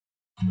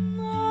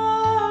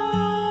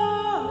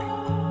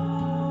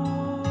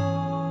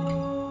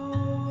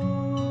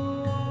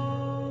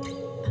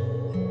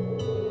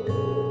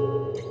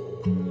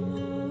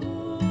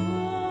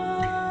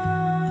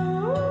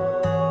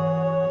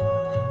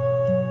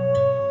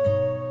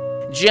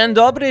Dzień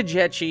dobry,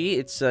 dzieci.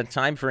 It's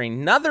time for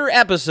another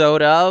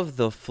episode of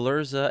the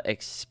Flurza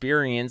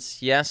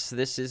Experience. Yes,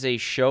 this is a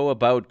show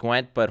about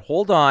Gwent, but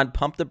hold on,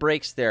 pump the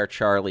brakes there,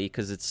 Charlie,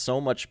 because it's so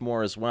much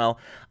more as well.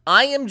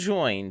 I am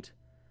joined,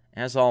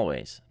 as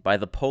always, by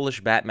the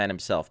Polish Batman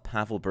himself,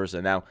 Pavel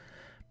Burza. Now,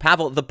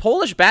 Pavel, the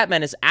Polish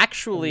Batman is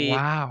actually...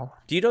 Wow.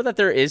 Do you know that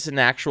there is an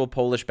actual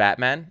Polish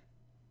Batman?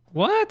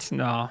 What?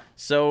 No.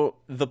 So,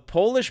 the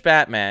Polish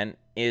Batman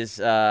is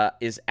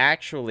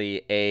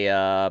actually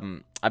a...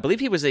 I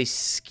believe he was a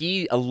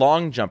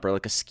long jumper,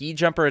 like a ski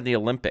jumper in the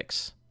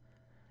Olympics.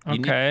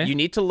 Okay. You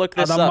need to look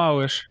this Adam up.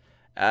 Małysz.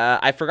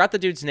 I forgot the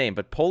dude's name,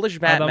 but Polish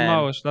Batman.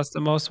 Adam Małysz. That's the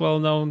most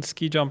well-known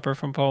ski jumper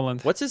from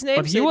Poland. What's his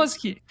name? But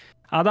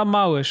Adam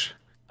Małysz.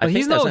 But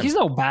he's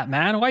no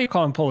Batman. Why you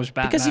call him Polish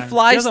Batman? Because he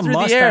flies through the air.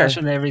 He has a mustache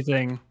and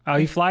everything. Oh,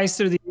 he flies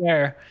through the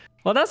air.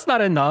 Well, that's not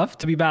enough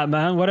to be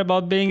Batman. What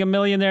about being a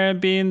millionaire and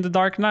being the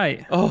Dark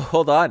Knight? Oh,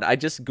 hold on. I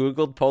just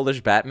Googled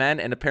Polish Batman,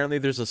 and apparently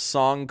there's a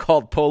song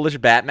called Polish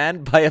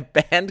Batman by a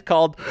band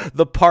called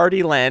the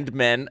Partyland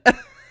Men.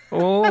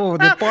 Oh,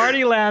 the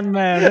Partyland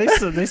Men.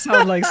 They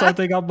sound like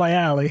something up my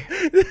alley.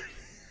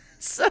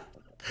 So,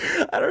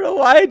 I don't know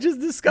why I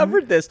just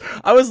discovered this.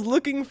 I was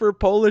looking for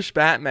Polish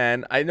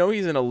Batman. I know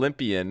he's an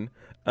Olympian.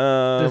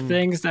 The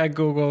things that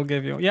Google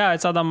give you. Yeah,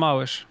 it's Adam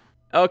Małysz.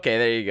 Okay,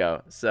 there you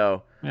go.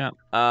 So, yeah.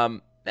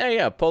 There you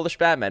go, Polish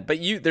Batman. But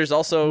there's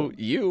also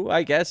you,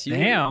 I guess.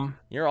 Damn.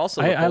 You're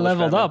also I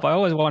leveled up. I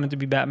always wanted to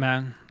be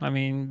Batman. I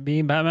mean,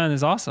 being Batman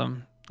is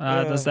awesome.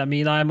 Does that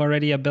mean I'm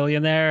already a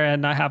billionaire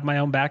and I have my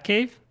own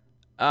Batcave?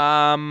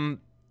 No.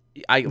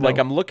 Like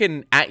I'm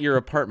looking at your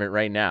apartment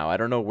right now. I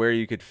don't know where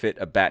you could fit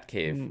a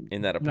Batcave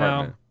in that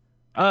apartment.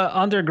 No.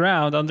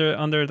 Underground,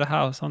 under the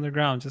house,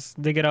 underground.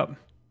 Just dig it up.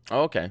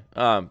 Oh, okay.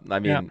 I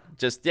mean,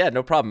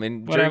 no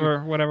problem.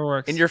 Whatever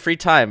works. In your free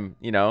time,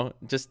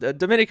 just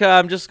Dominica,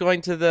 I'm just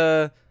going to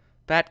the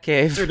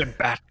Batcave. To the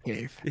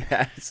Batcave.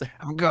 Yeah.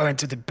 I'm going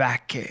to the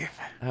Batcave.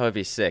 That would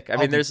be sick. I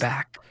mean,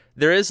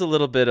 there is a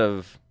little bit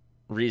of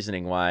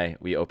reasoning why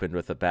we opened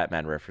with a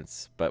Batman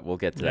reference, but we'll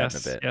get to that in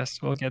a bit.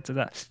 Yes, we'll get to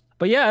that.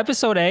 But yeah,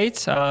 episode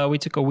 8, we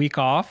took a week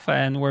off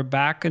and we're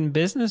back in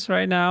business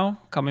right now.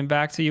 Coming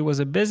back to you was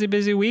a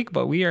busy week,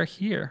 but we are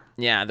here.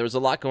 Yeah, there was a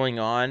lot going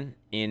on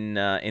in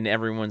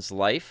everyone's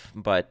life,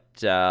 but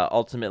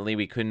ultimately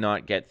we could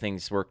not get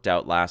things worked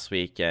out last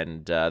week.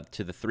 And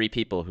to the 3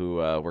 people who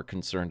were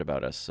concerned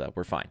about us,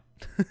 we're fine.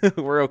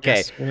 We're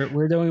okay. Yes,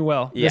 we're doing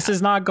well. Yeah. This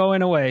is not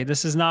going away.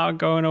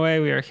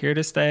 We are here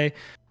to stay.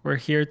 We're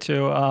here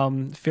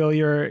to fill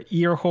your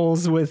ear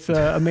holes with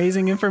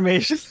amazing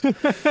information.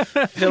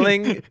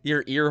 Filling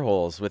your ear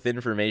holes with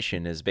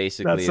information is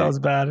basically... That sounds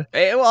bad.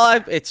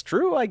 Well, it's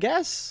true, I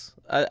guess.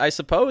 I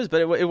suppose, but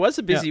it was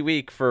a busy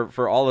week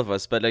for all of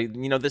us. But,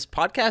 this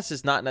podcast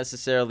is not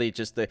necessarily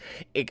just a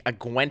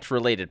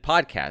Gwent-related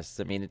podcast.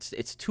 I mean,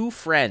 it's 2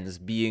 friends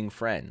being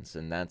friends,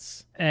 and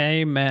that's...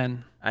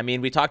 Amen. I mean,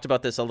 we talked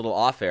about this a little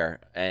off-air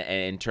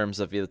in terms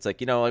of, it's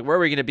like, like, where are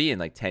we going to be in,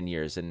 10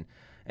 years? And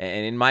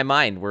in my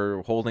mind,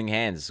 we're holding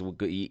hands,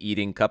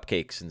 eating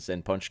cupcakes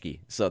and punchki.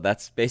 So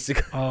that's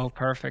basically... Oh,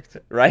 perfect.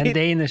 Right? And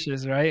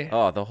Danishes, right?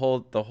 Oh, the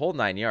whole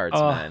 9 yards,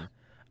 man.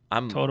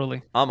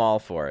 I'm all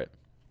for it.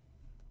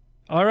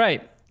 All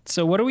right.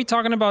 So what are we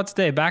talking about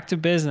today? Back to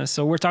business.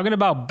 So we're talking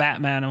about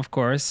Batman, of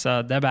course,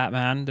 the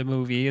Batman, the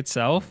movie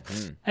itself,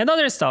 and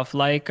other stuff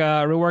like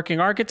reworking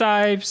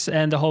archetypes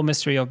and the whole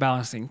mystery of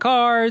balancing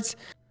cards.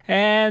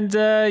 And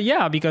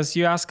because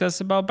you ask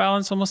us about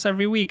balance almost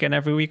every week, and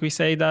every week we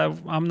say that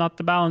I'm not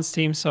the balance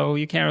team, so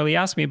you can't really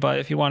ask me. But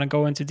if you want to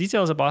go into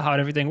details about how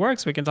everything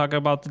works, we can talk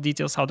about the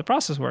details, how the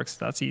process works.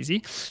 That's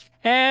easy.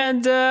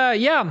 And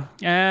then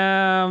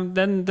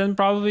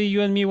probably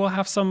you and me will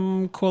have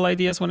some cool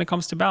ideas when it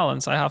comes to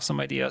balance. I have some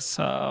ideas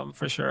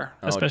for sure,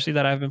 especially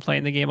that I've been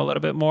playing the game a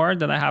little bit more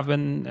than I have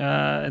been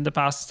in the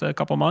past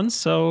couple months.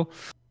 So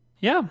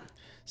we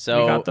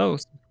got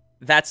those.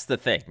 That's the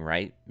thing,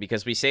 right?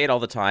 Because we say it all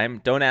the time.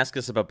 Don't ask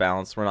us about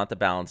balance. We're not the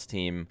balance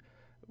team.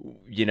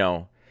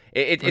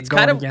 It's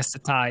kind of against the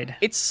tide.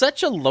 It's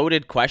such a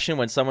loaded question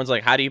when someone's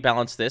like, "How do you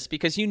balance this?"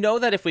 Because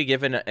that if we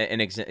give a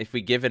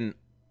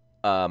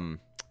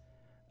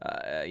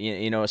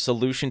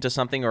solution to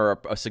something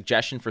or a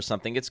suggestion for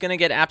something, it's going to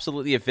get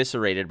absolutely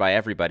eviscerated by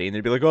everybody, and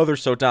they'd be like, "Oh, they're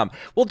so dumb."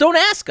 Well, don't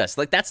ask us.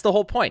 Like, that's the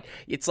whole point.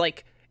 It's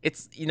like,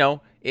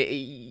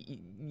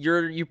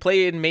 you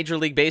play in Major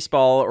League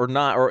Baseball or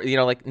not, or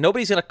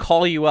nobody's gonna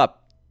call you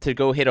up to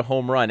go hit a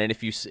home run, and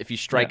if you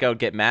strike out,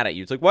 get mad at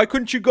you. It's like, why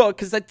couldn't you go?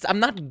 Because that's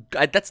not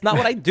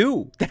what I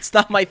do. That's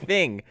not my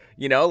thing.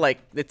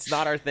 It's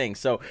not our thing.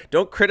 So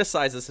don't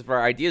criticize us if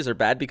our ideas are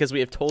bad, because we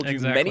have told you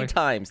many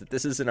times that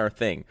this isn't our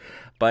thing.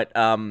 But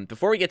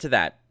before we get to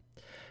that,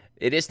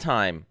 it is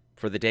time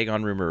for the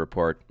Dagon Rumor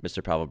Report,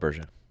 Mr. Pavel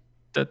Burza.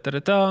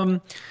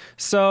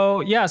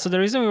 So the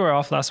reason we were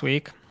off last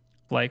week,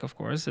 of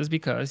course, is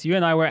because you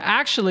and I were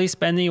actually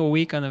spending a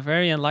week on a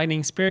very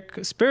enlightening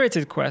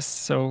spirited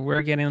quest. So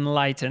we're getting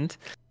enlightened,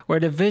 where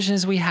the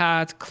visions we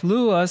had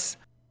clue us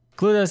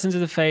clued us into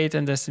the fate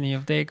and destiny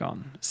of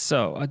Dagon.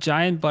 So, a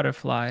giant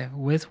butterfly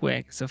with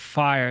wings of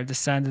fire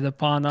descended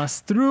upon us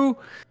through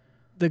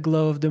the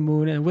glow of the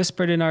moon and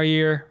whispered in our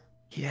ear,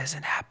 "He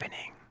isn't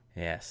happening."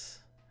 Yes.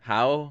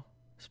 How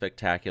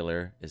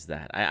spectacular is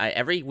that? I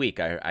every week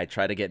I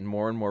try to get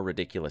more and more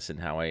ridiculous in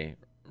how I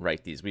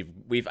write these.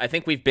 I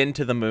think we've been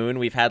to the moon.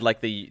 We've had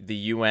like the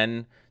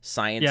UN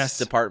science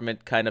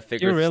department kind of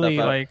figure You're really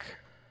stuff out. like,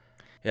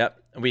 yep.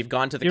 We've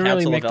gone to the you Council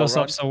really make of those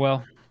Elrond. up so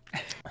well.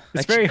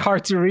 It's very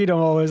hard to read them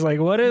always. Like,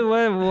 what?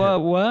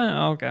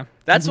 Oh, okay.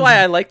 That's why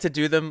I like to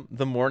do them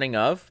the morning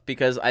of,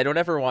 because I don't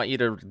ever want you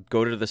to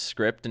go to the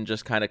script and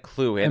just kind of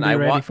clue in. And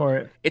be ready for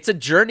it. It's a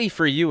journey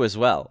for you as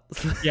well.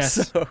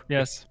 Yes.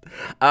 Yes.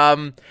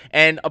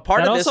 And a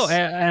part that of this also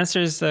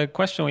answers the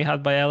question we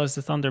had by Alice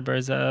the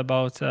Thunderbirds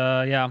about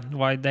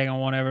why Dagon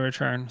won't ever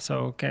return. So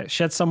okay,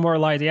 shed some more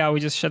light. Yeah, we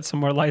just shed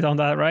some more light on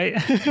that,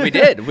 right? We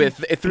did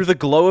through the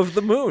glow of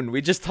the moon.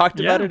 We just talked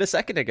about it a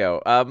second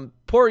ago.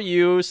 Poor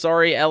you.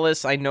 Sorry,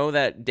 Ellis. I know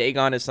that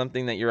Dagon is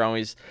something that you're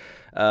always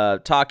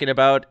talking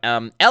about.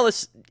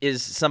 Ellis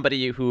is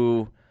somebody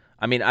who,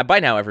 I mean, by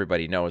now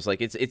everybody knows.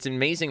 Like, it's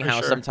amazing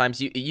how sometimes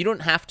you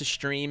don't have to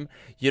stream,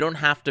 you don't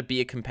have to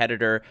be a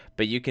competitor,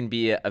 but you can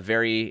be a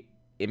very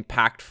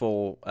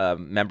impactful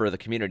member of the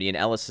community. And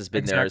Ellis has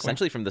been there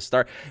essentially from the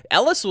start.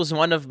 Ellis was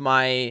one of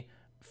my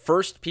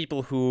first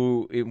people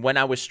who, when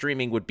I was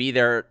streaming, would be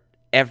there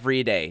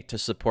every day to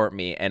support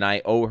me, and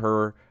I owe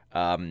her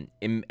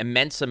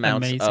immense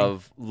amounts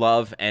of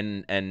love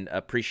and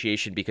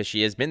appreciation, because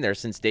she has been there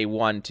since day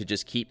one to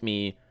just keep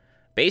me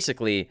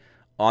basically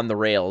on the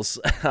rails.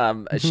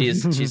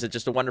 She's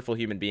just a wonderful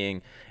human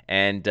being,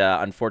 and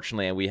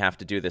unfortunately we have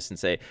to do this and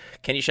say,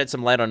 can you shed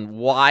some light on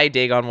why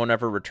Dagon won't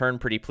ever return,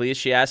 pretty please?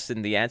 She asked,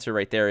 and the answer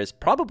right there is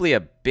probably a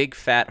big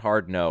fat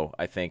hard no.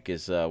 I think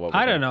is what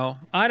I don't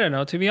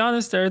know. To be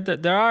honest,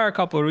 there are a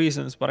couple of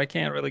reasons, but I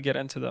can't really get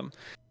into them.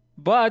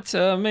 But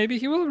maybe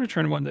he will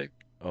return one day.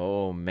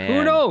 Oh man,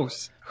 who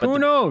knows? Who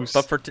knows?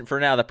 But for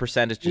now, the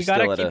percentage is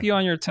still at keep you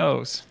on your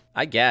toes,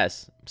 I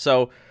guess.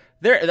 So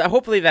there,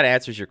 hopefully that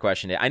answers your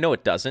question. I know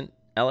it doesn't,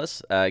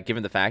 Ellis,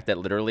 given the fact that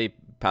literally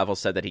Pavel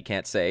said that he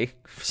can't say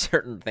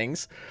certain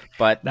things.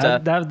 But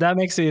that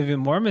makes it even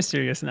more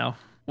mysterious now.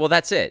 Well,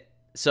 that's it.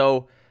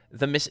 So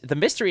the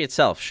mystery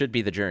itself should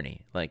be the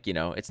journey. Like, you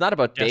know, it's not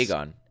about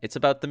Dagon. It's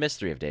about the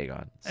mystery of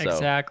Dagon. So.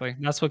 Exactly.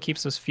 That's what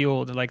keeps us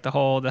fueled. Like the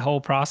whole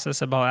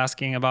process about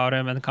asking about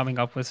him and coming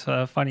up with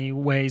funny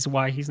ways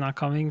why he's not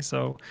coming.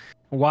 So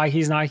why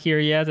he's not here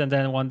yet. And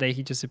then one day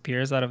he just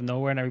appears out of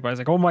nowhere and everybody's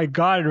like, oh my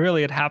God,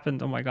 really? It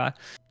happened. Oh my God.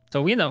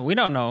 So we don't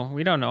know.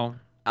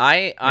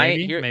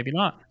 Maybe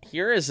not.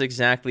 Here is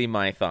exactly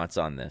my thoughts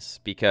on this,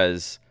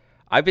 because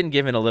I've been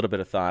given a little bit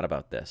of thought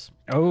about this.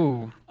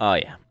 Oh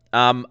yeah.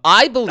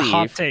 I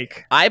hot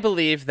take. I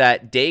believe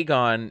that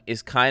Dagon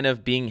is kind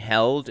of being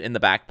held in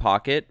the back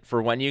pocket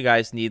for when you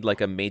guys need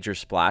like a major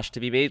splash to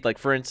be made. Like,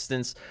 for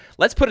instance,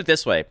 let's put it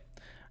this way.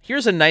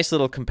 Here's a nice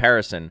little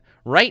comparison.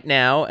 Right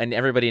now, and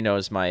everybody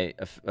knows my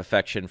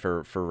affection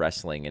for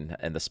wrestling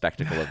and the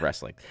spectacle of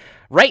wrestling.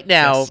 Right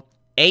now,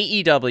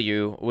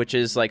 AEW, which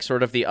is like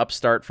sort of the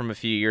upstart from a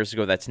few years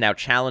ago, that's now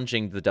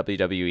challenging the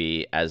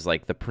WWE as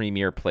like the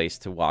premier place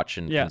to watch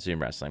and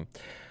consume wrestling.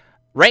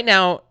 Right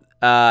now,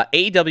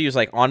 AEW is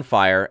like on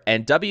fire,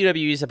 and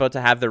WWE is about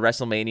to have their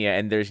WrestleMania,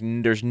 and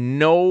there's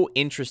no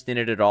interest in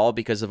it at all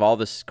because of all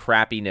this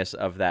crappiness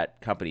of that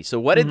company. So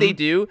what did they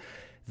do?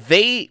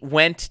 They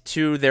went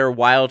to their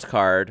wild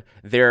card,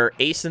 their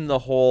ace in the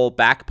hole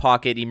back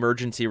pocket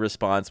emergency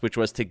response, which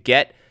was to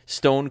get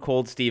Stone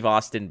Cold Steve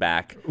Austin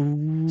back.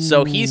 Ooh.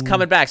 So he's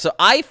coming back. So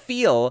I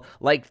feel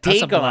like Dagon,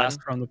 that's a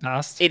blast from the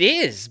past. It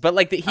is, but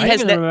like I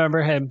even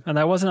remember him, and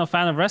I wasn't a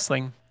fan of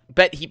wrestling.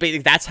 But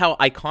that's how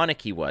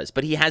iconic he was.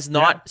 But he has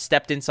not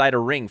stepped inside a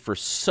ring for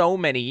so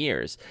many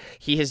years.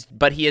 He has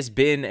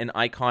been an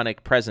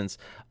iconic presence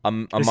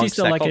amongst. Is he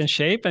still like in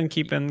shape and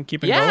keeping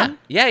going?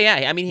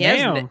 Yeah. I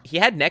mean, he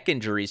had neck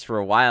injuries for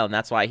a while, and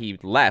that's why he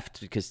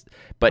left.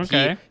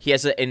 He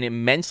has an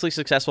immensely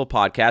successful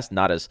podcast.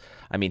 Not as,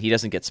 I mean, he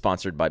doesn't get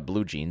sponsored by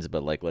Blue Jeans,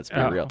 but like, let's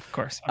be real. Of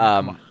course.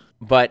 Come on.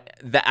 But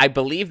I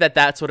believe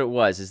that's what it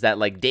was, is that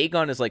like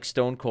Dagon is like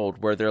Stone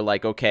Cold, where they're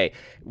like, okay,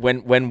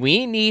 when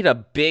we need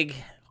a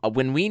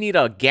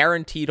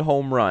guaranteed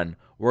home run,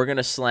 we're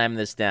gonna slam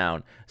this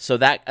down. So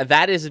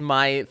that is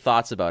my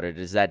thoughts about it,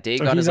 is that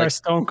Dagon is our like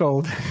Stone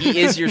Cold.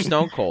 He is your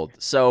Stone Cold.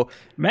 So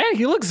man,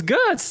 he looks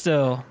good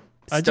still.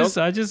 I just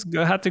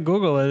had to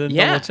Google it and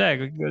double check.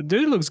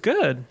 Dude looks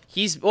good.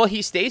 He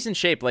stays in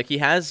shape. Like, he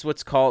has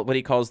what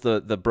he calls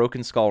the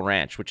Broken Skull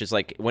Ranch, which is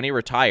like when he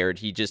retired,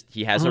 he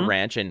has a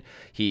ranch, and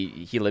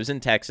he lives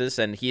in Texas,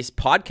 and his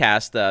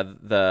podcast,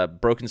 the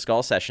Broken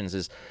Skull Sessions,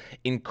 is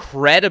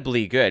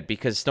incredibly good,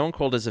 because Stone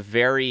Cold is a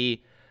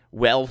very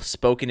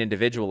well-spoken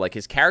individual. Like,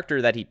 his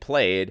character that he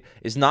played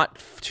is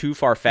not too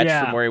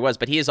far-fetched from where he was,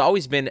 but he has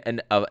always been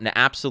an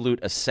absolute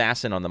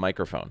assassin on the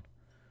microphone.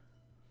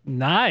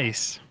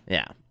 Nice.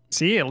 Yeah.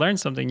 See, I learned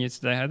something new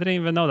today. I didn't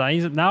even know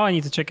that. Now I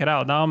need to check it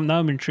out. Now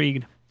I'm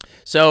intrigued.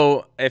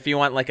 So if you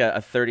want like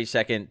a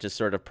 30-second just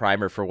sort of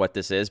primer for what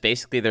this is,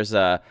 basically there's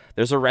a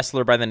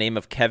wrestler by the name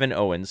of Kevin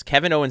Owens.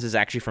 Kevin Owens is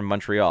actually from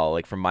Montreal,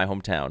 like from my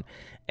hometown,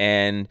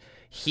 and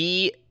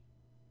he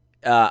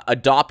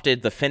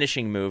adopted the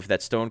finishing move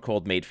that Stone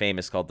Cold made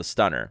famous called the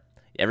Stunner.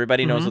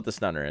 Everybody knows what the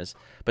Stunner is,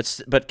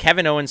 but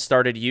Kevin Owens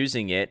started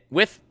using it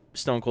with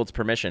Stone Cold's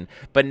permission.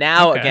 But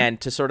now, again,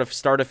 to sort of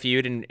start a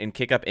feud and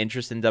kick up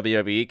interest in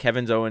WWE,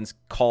 Kevin Owens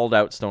called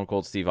out Stone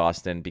Cold Steve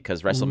Austin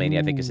because WrestleMania,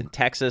 I think, is in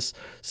Texas.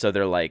 So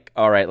they're like,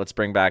 all right, let's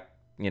bring back,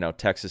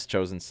 Texas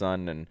Chosen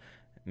Son, and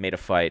made a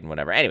fight and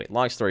whatever. Anyway,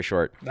 long story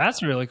short.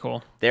 That's really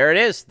cool. There it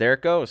is. There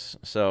it goes.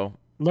 So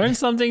learn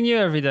something new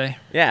every day.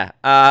 Yeah.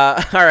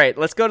 All right.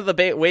 Let's go to the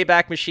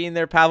Wayback Machine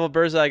there, Pavel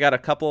Berza. I got a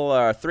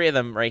couple, 3 of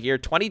them right here.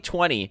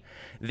 2020,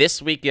 this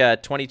week,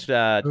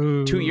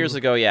 2 years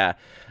ago, yeah.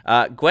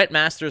 Gwent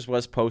Masters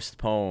was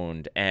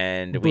postponed,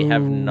 and we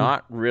have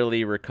not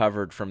really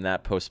recovered from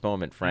that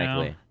postponement,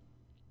 frankly.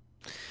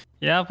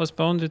 Yeah,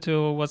 postponed due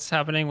to what's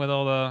happening with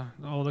all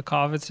the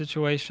COVID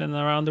situation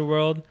around the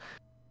world.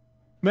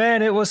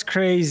 Man, it was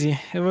crazy.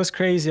 It was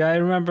crazy. I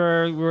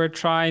remember we were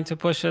trying to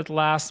push it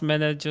last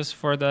minute just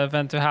for the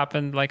event to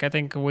happen. Like, I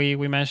think we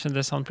mentioned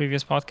this on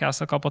previous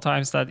podcasts a couple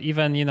times, that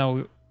even,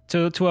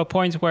 to a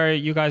point where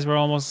you guys were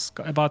almost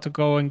about to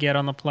go and get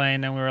on the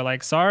plane, and we were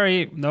like,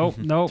 sorry, nope.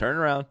 Turn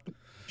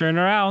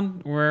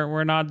around.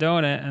 We're not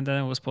doing it. And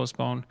then it was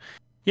postponed.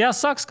 Yeah, it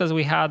sucks because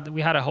we had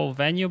a whole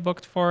venue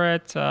booked for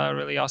it,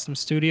 really awesome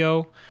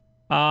studio.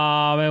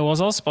 It was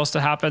all supposed to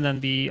happen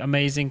and be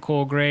amazing,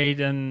 cool, great,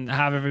 and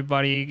have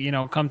everybody,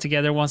 come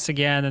together once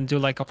again and do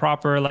like a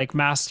proper like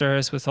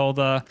Masters with all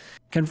the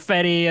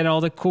confetti and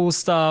all the cool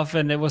stuff.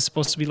 And it was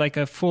supposed to be like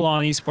a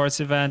full-on esports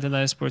event in the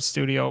esports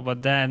studio,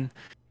 but then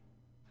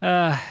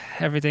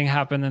everything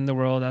happened in the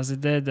world as it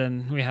did,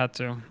 and we had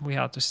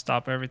to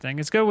stop everything.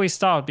 It's good we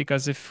stopped,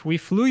 because if we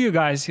flew you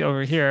guys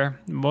over here,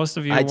 most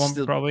of you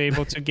won't probably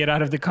able to get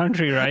out of the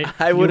country, right?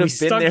 I would have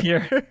been there.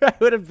 Here. I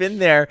would have been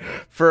there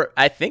for.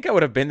 I think I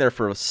would have been there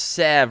for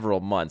several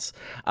months.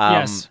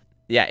 Yes.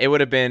 Yeah, it would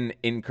have been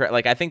incredible.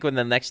 Like, I think when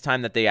the next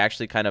time that they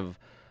actually kind of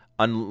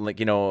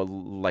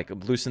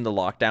loosened the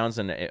lockdowns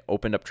and it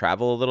opened up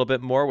travel a little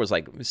bit more was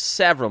like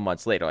several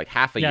months later, like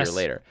half a year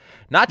later.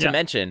 Not to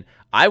mention,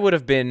 I would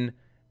have been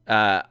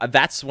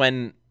that's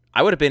when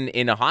I would have been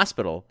in a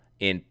hospital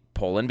in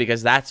Poland,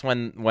 because that's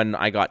when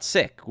I got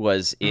sick,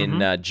 was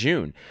in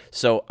June.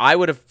 So I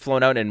would have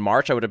flown out in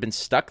March. I would have been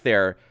stuck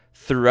there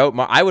throughout.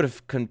 I would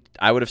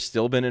have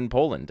still been in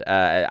Poland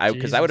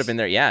because I would have been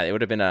there. Yeah, it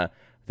would have been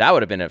that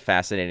would have been a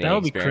fascinating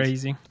experience. That would be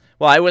crazy.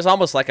 Well, it was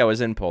almost like I was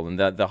in Poland.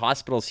 The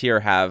hospitals here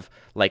have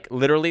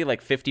literally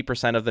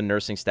 50% of the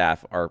nursing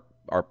staff are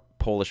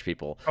Polish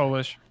people.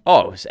 Polish.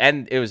 Oh,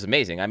 and it was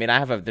amazing. I mean,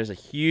 there's a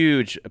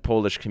huge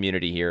Polish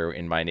community here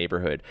in my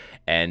neighborhood,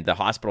 and the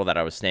hospital that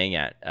I was staying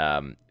at,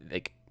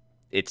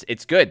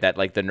 it's good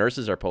that the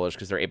nurses are Polish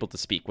because they're able to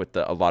speak with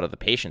a lot of the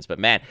patients. But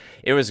man,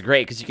 it was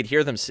great because you could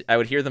hear them. I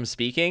would hear them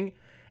speaking,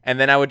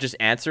 and then I would just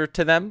answer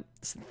to them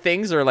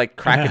things or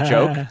crack a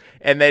joke,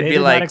 and they'd be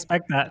like, "Not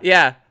expect that."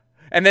 Yeah.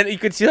 And then you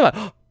could see them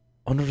like,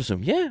 oh, no,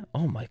 resume. Yeah.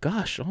 Oh, my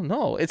gosh. Oh,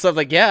 no. It's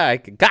like, yeah, I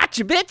got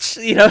you, bitch.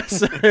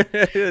 So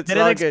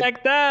didn't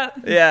expect that.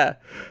 Yeah.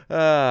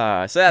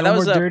 So, yeah, that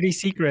was dirty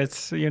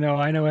secrets. I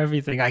know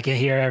everything. I can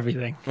hear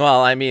everything.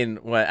 Well, I mean,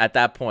 at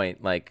that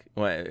point,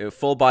 when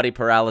full body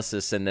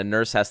paralysis and the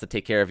nurse has to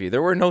take care of you,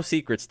 there were no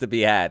secrets to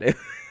be had. It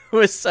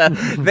was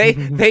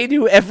they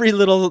knew every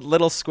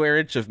little square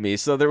inch of me,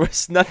 so there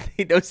was no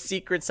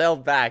secrets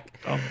held back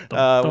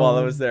while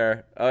I was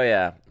there. Oh,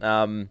 yeah.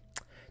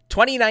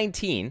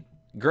 2019,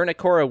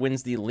 Gurnikora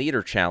wins the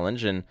Leader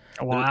Challenge, and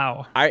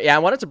wow, I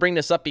wanted to bring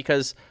this up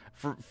because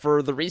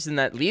for the reason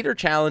that Leader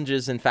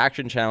Challenges and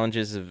Faction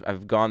Challenges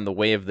have gone the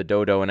way of the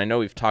dodo, and I know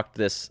we've talked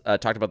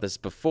about this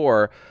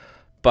before,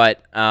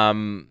 but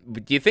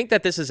do you think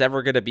that this is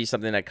ever going to be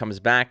something that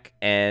comes back?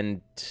 And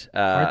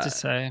hard to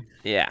say.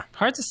 Yeah,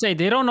 hard to say.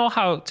 They don't know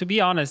how. To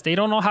be honest, they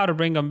don't know how to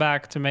bring them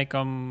back to make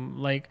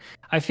them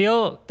I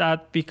feel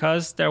that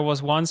because there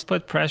was once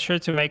put pressure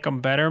to make them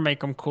better,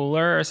 make them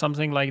cooler, or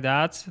something like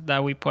that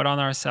we put on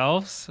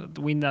ourselves.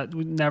 We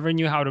never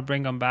knew how to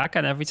bring them back,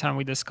 and every time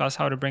we discuss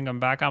how to bring them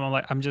back,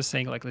 I'm just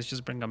saying let's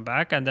just bring them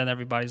back, and then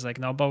everybody's like,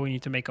 no, but we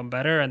need to make them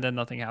better, and then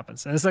nothing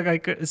happens. And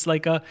it's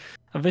like a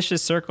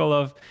vicious circle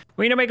of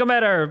we need to make them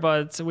better,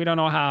 but we don't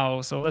know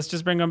how, so let's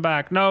just bring them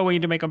back. No, we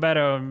need to make them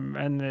better,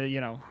 and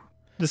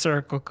the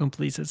circle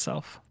completes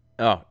itself.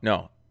 Oh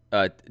no.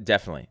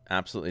 Definitely.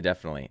 Absolutely.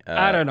 Definitely.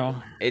 I don't know.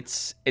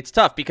 It's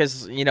tough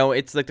because,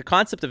 it's the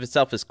concept of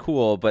itself is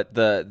cool, but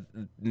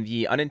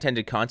the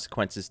unintended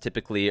consequences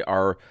typically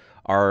are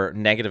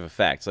negative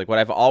effects. What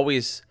I've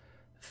always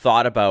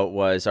thought about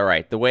was, all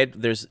right, the way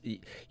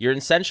you're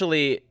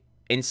essentially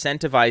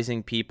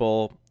incentivizing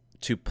people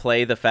to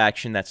play the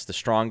faction that's the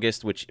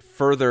strongest, which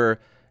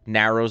further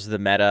narrows the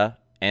meta.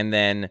 And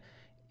then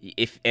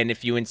if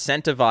you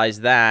incentivize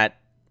that,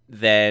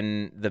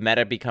 then the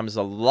meta becomes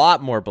a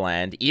lot more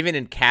bland, even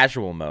in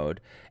casual mode.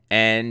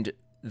 And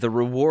the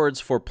rewards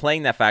for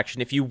playing that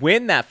faction. If you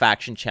win that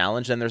faction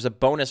challenge, then there's a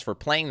bonus for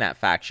playing that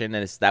faction,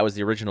 and that was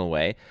the original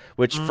way,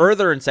 which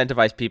further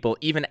incentivized people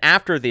even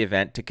after the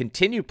event to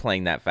continue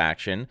playing that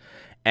faction.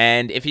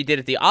 And if you did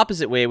it the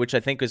opposite way, which I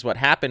think is what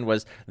happened,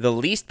 was the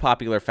least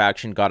popular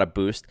faction got a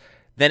boost,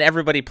 then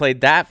everybody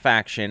played that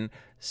faction.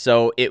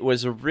 So it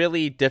was a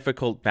really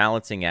difficult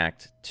balancing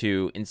act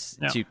to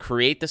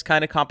create this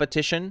kind of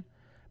competition,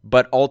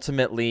 but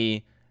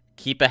ultimately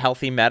keep a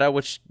healthy meta,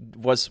 which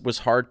was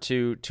hard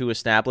to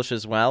establish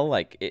as well.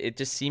 Like it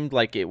just seemed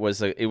like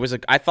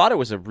I thought it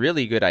was a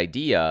really good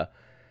idea,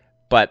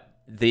 but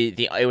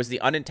it was the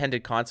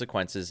unintended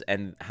consequences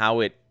and how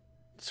it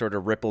sort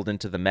of rippled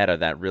into the meta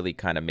that really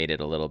kind of made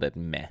it a little bit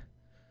meh.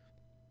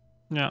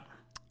 Yeah.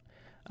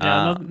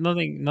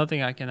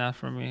 Nothing I can add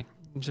from me.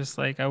 Just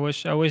like I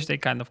wish they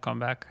kind of come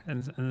back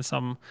in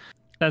some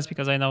sense,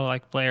 because I know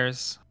like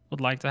players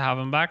would like to have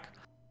them back.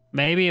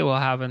 Maybe it will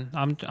happen.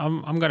 I'm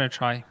gonna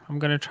try. I'm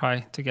gonna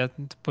try to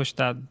push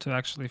that to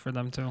actually for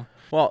them to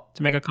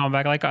make a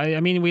comeback. Like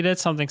I mean, we did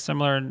something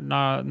similar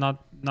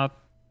not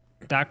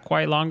that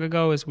quite long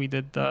ago, as we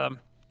did the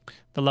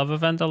love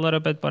event a little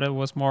bit, but it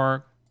was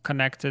more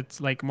connected,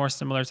 like more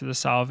similar to the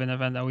Salvin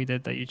event that we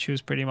did, that you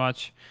choose pretty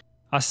much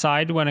a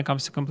side when it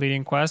comes to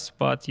completing quests,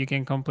 but you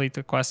can complete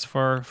the quest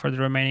for the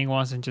remaining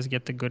ones and just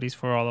get the goodies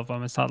for all of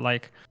them. It's not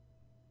like,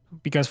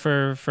 because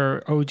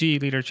for OG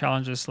leader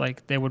challenges,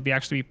 like they would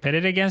actually be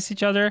pitted against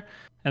each other,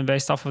 and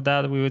based off of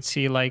that we would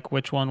see like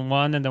which one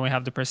won, and then we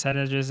have the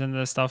percentages and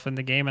the stuff in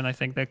the game. And I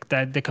think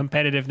that the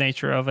competitive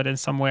nature of it in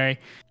some way,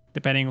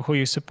 depending on who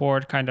you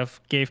support, kind of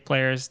gave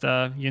players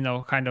the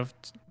kind of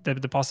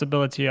the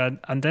possibility to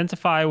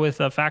identify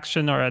with a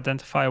faction, or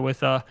identify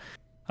with a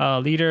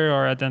leader,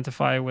 or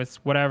identify with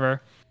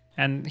whatever.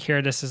 And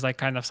here this is like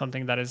kind of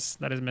something that is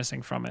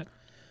missing from it.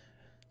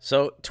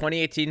 So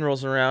 2018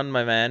 rolls around,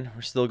 my man.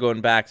 We're still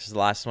going back. This is the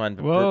last one.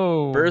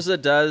 Whoa.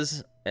 Berza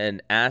does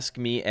an Ask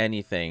Me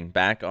Anything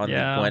back on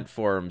the Gwent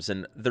forums.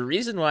 And the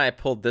reason why I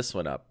pulled this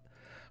one up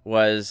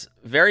was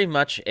very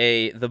much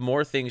the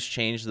more things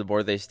change, the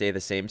more they stay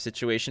the same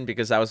situation,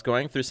 because I was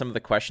going through some of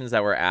the questions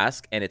that were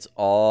asked, and it's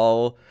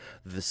all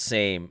the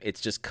same.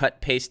 It's just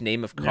cut, paste,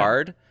 name of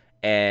card.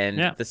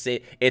 And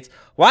it's,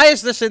 why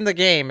is this in the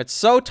game? It's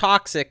so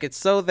toxic. It's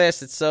so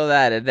this, it's so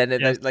that. And then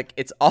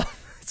it's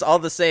all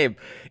the same.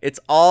 It's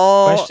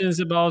all questions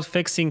about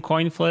fixing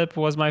coin flip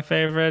was my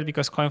favorite,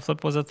 because coin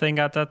flip was a thing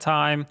at that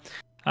time.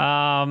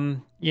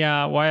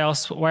 Why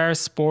are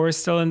spores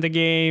still in the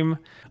game?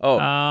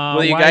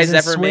 Will you guys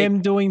ever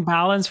swim doing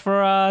balance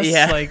for us?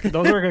 Like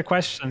those were good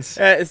questions.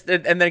 And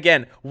then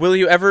again, will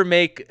you ever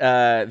make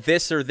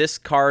this or this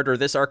card or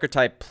this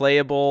archetype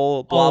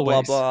playable? Blah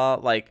Always. blah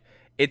blah. Like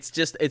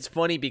it's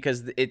funny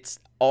because it's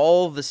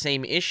all the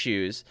same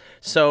issues.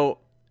 So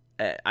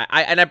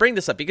I bring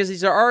this up because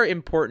these are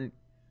important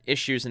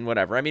issues and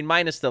whatever. I mean,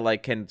 minus the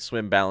like, can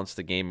swim balance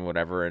the game and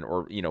whatever, and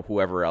or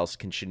whoever else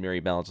can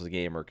Shinmiri balance the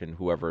game, or can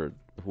whoever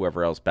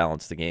else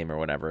balance the game or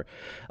whatever.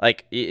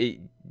 Like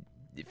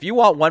if you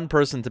want one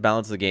person to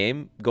balance the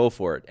game, go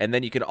for it, and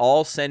then you can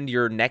all send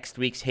your next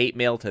week's hate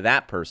mail to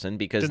that person,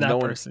 because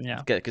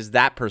because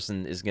that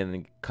person is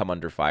going to come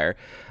under fire,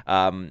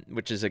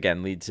 which is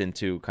again leads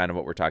into kind of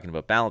what we're talking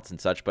about, balance and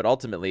such. But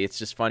ultimately, it's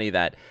just funny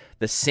that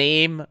the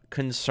same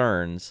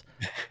concerns,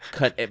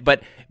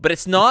 but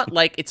it's not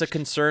like it's a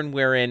concern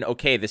wherein,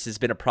 okay, this has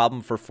been a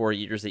problem for 4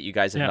 years that you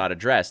guys have not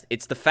addressed.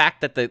 It's the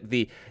fact that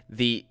the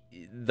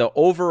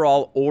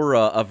overall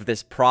aura of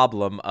this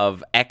problem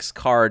of X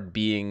card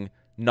being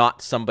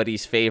not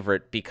somebody's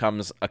favorite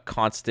becomes a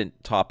constant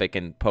topic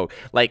and poke.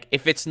 Like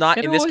if it's not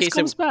in this case,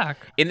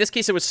 in this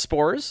case it was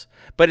spores,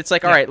 but it's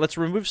like, all right, let's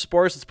remove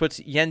spores. Let's put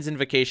Yen's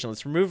Invocation.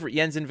 Let's remove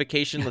Yen's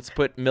Invocation. Let's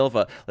put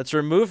Milva. Let's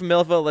remove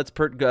Milva. Let's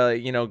put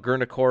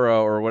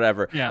Gurnakora or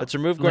whatever. Let's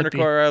remove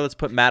Gurnakora. Let's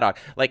put Madoc.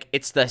 Like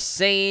it's the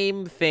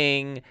same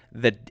thing.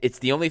 That it's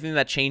the only thing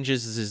that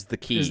changes is the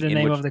key. Is the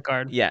name of the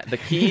card. Yeah, the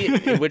key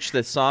in which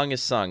the song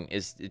is sung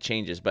it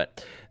changes,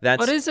 but that's.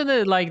 But isn't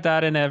it like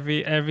that in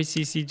every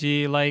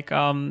CCG? Like,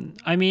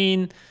 I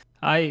mean,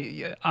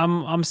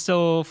 I'm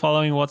still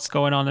following what's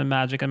going on in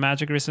Magic, and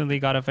Magic recently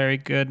got a very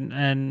good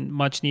and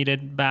much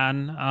needed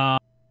ban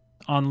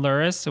on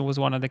Lurrus. It was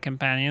one of the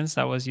companions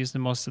that was used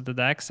in most of the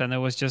decks, and it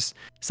was just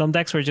some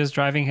decks were just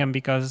driving him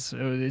because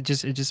it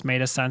just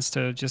made a sense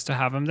to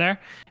have him there.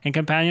 And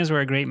companions were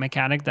a great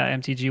mechanic that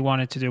MTG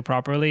wanted to do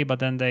properly, but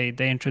then they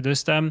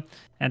introduced them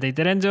and they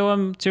didn't do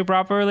them too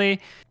properly.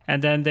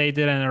 And then they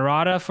did an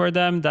errata for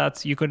them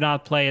that you could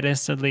not play it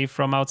instantly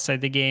from outside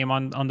the game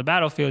on the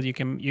battlefield. You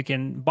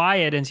can buy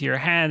it into your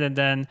hand and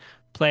then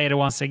play it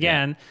once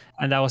again,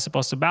 and that was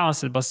supposed to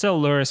balance it, but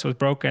still Lurrus was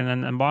broken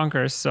and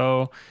bonkers.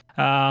 So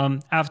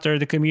after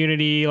the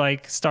community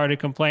like started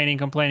complaining,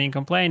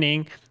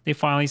 they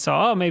finally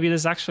saw, maybe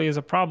this actually is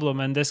a problem,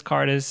 and this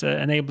card is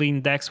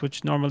enabling decks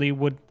which normally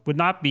would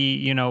not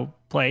be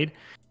played.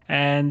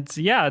 And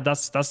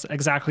that's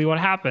exactly what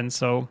happened.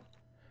 So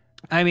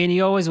I mean,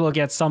 you always will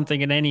get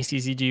something in any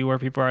CCG where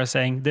people are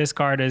saying this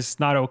card is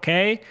not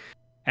okay,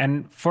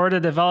 And for the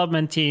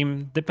development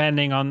team,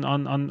 depending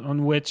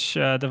on which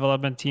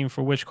development team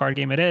for which card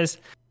game it is,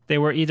 they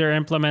were either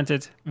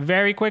implemented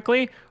very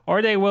quickly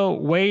or they will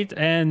wait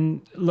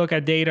and look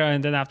at data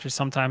and then after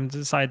some time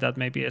decide that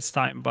maybe it's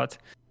time. But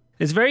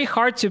it's very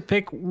hard to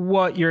pick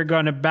what you're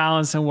going to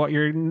balance and what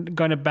you're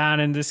going to ban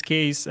in this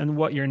case and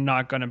what you're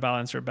not going to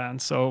balance or ban.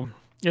 So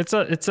it's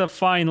a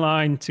fine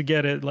line to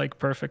get it like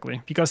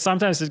perfectly, because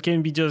sometimes it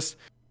can be just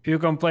people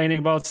complaining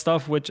about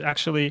stuff which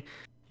actually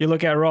you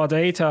look at raw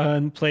data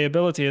and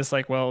playability, it's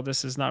like, well,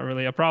 this is not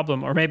really a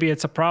problem. Or maybe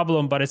it's a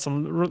problem, but it's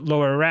on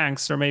lower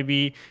ranks. Or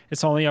maybe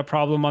it's only a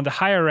problem on the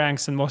higher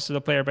ranks and most of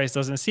the player base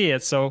doesn't see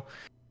it. So,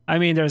 I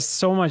mean, there's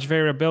so much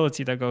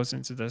variability that goes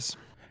into this.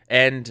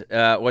 And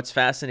what's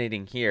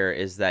fascinating here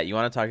is that you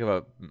want to talk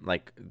about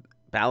like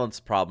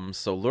balance problems.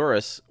 So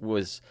Lurrus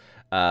was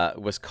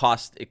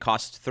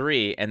cost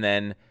 3, and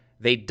then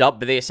they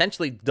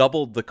essentially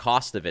doubled the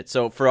cost of it.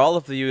 So for all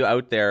of you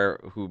out there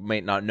who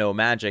might not know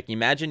Magic,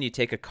 imagine you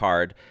take a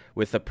card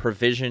with a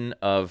provision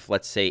of,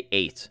 let's say,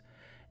 8,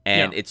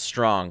 and it's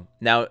strong.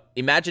 Now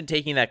imagine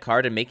taking that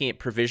card and making it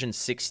provision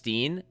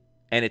 16,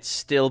 and it's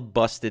still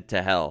busted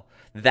to hell.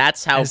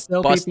 That's how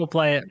people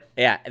play it.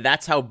 Yeah,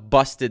 that's how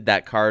busted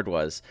that card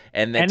was.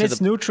 And then it's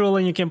neutral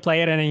and you can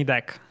play it in any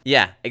deck.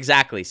 Yeah,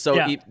 exactly. So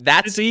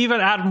that's to even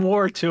add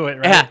more to it,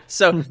 right? Yeah.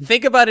 So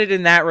think about it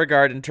in that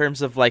regard in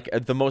terms of like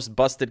the most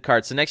busted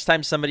card. So next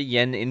time somebody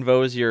Yen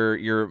invos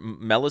your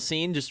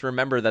Melusine, just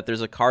remember that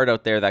there's a card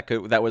out there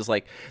that was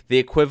like the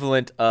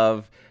equivalent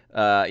of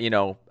like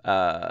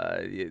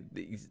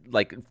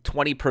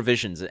 20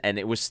 provisions, and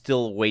it was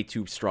still way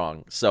too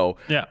strong. So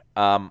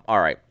all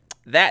right.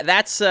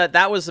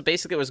 That was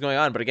basically what was going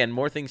on. But again,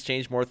 more things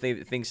change, more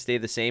things stay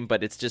the same.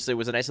 But it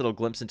was a nice little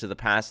glimpse into the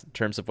past in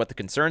terms of what the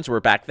concerns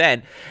were back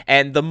then.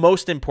 And the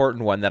most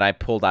important one that I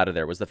pulled out of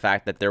there was the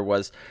fact that there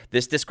was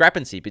this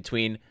discrepancy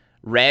between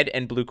red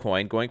and blue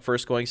coin going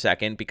first, going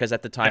second, because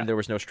at the time there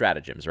was no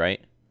stratagems,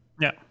 right?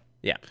 Yeah,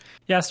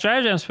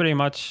 stratagems pretty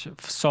much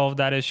solved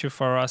that issue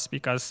for us,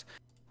 because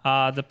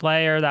the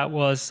player that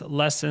was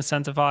less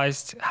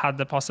incentivized had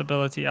the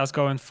possibility as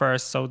going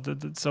first. So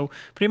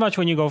pretty much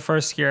when you go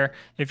first here,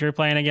 if you're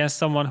playing against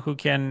someone who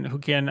can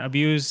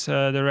abuse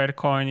the red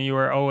coin, you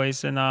were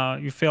always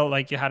you feel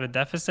like you had a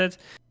deficit.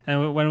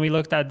 And when we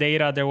looked at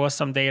data, there was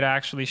some data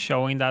actually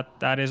showing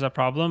that is a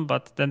problem.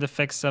 But then the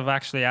fix of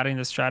actually adding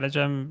the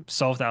stratagem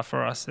solved that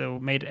for us.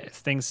 It made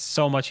things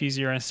so much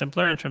easier and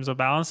simpler in terms of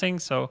balancing.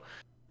 So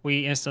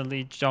we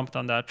instantly jumped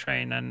on that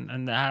train,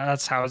 and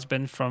that's how it's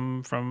been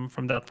from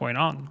that point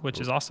on,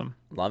 which is awesome.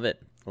 Love it.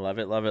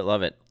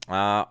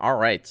 All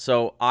right,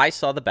 so I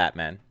saw the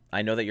Batman.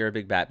 I know that you're a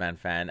big Batman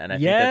fan, and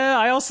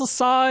I also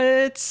saw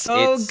it.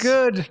 It's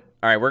good.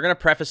 All right, we're going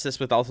to preface this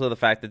with also the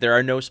fact that there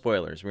are no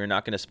spoilers. We're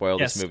not going to spoil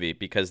this movie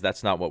because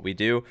that's not what we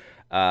do.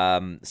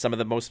 Some of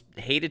the most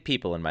hated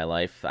people in my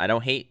life, I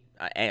don't hate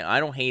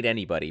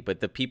anybody, but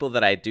the people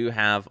that I do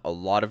have a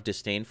lot of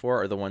disdain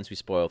for are the ones who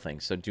spoil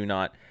things. So do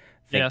not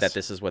think that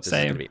this is what this is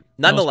going to be.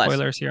 Nonetheless, no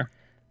spoilers here.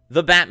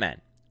 The Batman.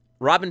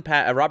 Robert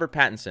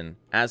Pattinson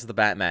as the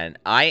Batman.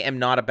 I am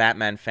not a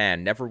Batman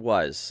fan, never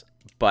was,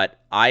 but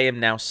I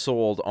am now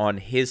sold on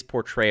his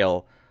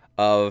portrayal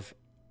of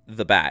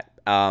the Bat.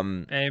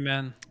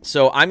 Amen.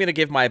 So I'm going to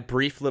give my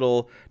brief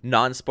little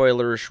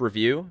non-spoilerish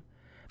review.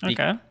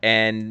 Okay.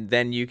 And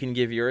then you can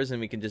give yours, and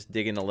we can just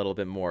dig in a little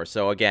bit more.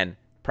 So again,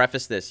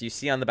 preface this. You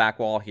see on the back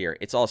wall here,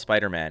 it's all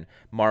Spider-Man,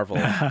 Marvel,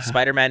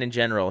 Spider-Man in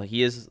general.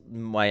 He is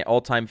my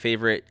all-time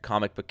favorite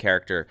comic book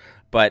character.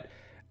 But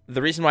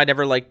the reason why I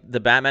never liked the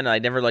Batman, I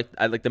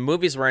the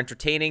movies were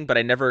entertaining, but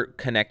I never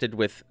connected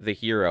with the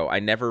hero. I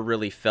never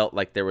really felt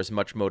like there was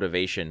much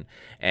motivation.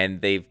 And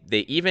they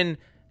even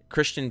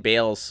Christian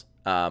Bale's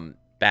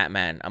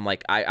Batman, I'm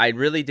like, I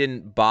really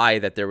didn't buy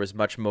that there was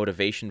much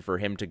motivation for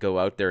him to go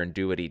out there and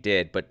do what he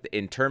did. But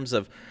in terms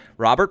of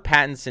Robert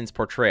Pattinson's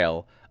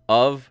portrayal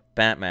of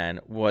Batman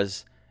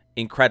was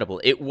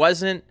incredible. He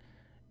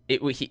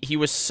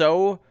was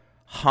so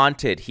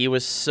haunted. He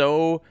was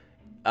so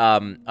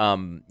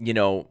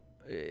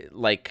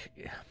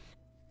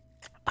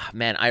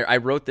man, I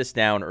wrote this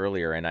down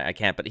earlier and I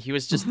can't, but he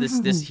was just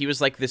this he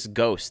was like this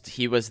ghost.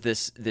 He was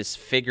this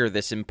figure,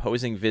 this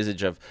imposing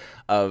visage of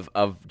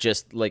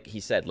just, like he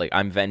said, like,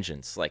 I'm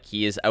vengeance. Like,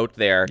 he is out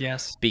there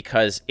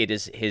because it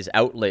is his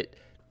outlet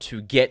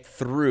to get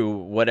through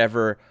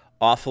whatever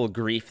awful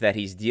grief that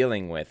he's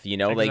dealing with,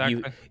 Like,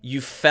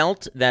 you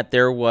felt that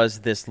there was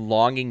this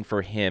longing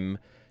for him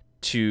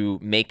to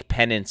make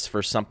penance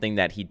for something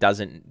that he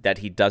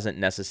doesn't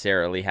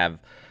necessarily have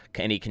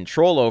any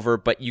control over,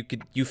 but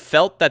you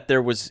felt that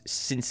there was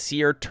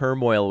sincere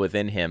turmoil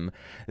within him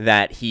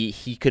that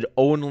he could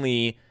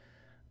only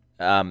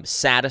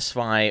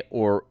satisfy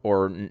or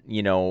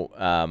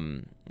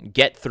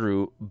get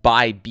through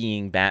by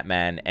being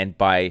Batman and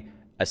by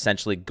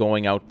essentially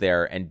going out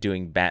there and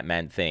doing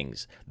Batman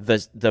things.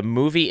 The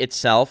movie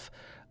itself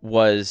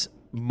was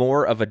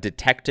more of a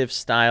detective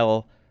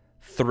style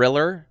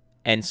thriller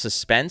and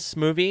suspense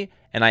movie,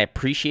 and I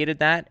appreciated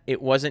that.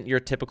 It wasn't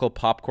your typical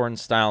popcorn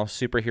style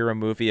superhero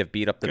movie of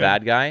beat up the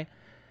bad guy.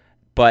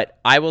 But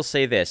I will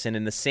say this, and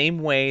in the same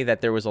way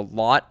that there was a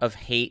lot of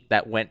hate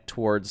that went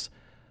towards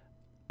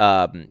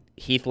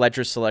Heath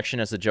Ledger's selection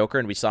as the Joker,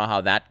 and we saw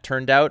how that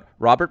turned out,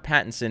 Robert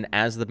Pattinson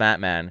as the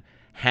Batman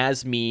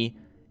has me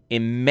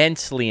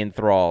immensely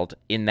enthralled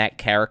in that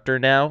character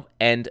now,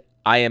 and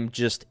I am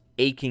just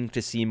aching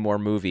to see more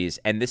movies.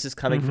 And this is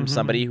coming from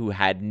somebody who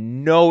had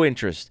no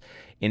interest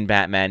in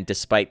Batman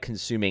despite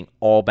consuming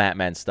all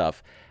Batman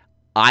stuff.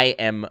 I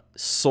am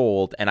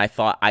sold, and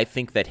I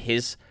think that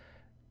his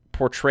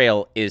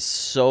portrayal is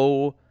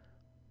so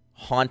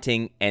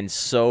haunting and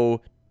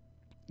so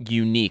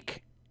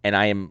unique, and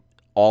I am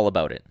all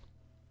about it.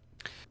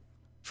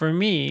 For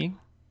me,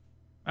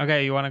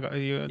 okay, you want to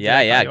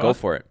go? Go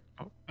for it.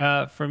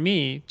 For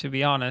me, to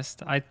be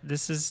honest,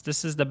 this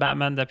is the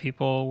Batman that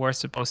people were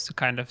supposed to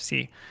kind of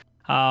see.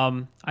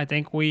 I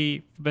think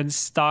we've been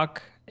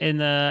stuck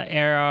in an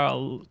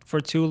era for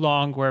too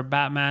long where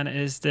Batman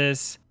is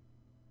this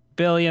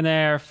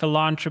billionaire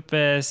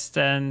philanthropist,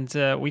 and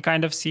we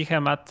kind of see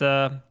him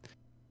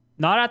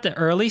not at the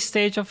early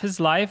stage of his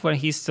life when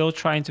he's still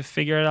trying to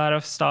figure a lot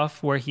of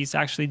stuff, where he's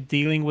actually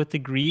dealing with the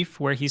grief,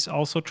 where he's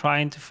also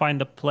trying to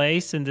find a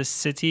place in the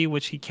city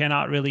which he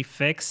cannot really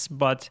fix,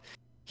 but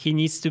he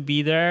needs to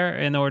be there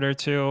in order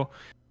to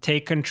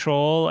take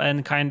control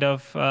and kind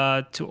of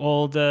to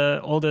all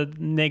the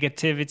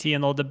negativity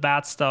and all the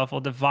bad stuff,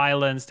 all the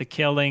violence, the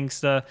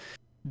killings, the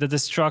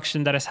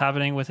destruction that is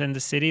happening within the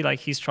city. Like,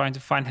 he's trying to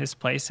find his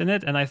place in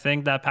it, and I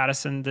think that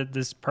Pattinson did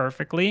this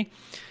perfectly.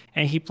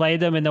 And he played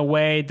them in a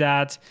way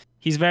that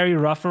he's very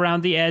rough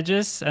around the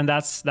edges, and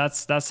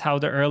that's how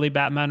the early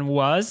Batman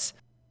was.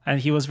 And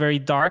he was very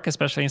dark,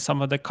 especially in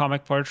some of the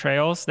comic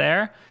portrayals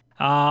there.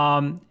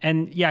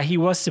 And yeah, he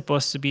was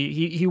supposed to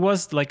be, he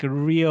was like a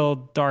real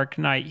Dark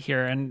Knight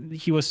here. And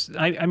he was,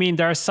 I mean,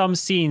 there are some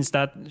scenes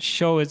that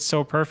show it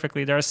so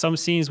perfectly. There are some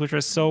scenes which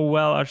are so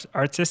well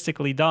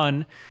artistically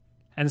done,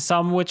 and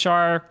some which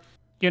are,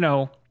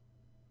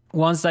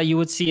 ones that you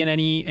would see in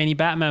any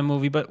Batman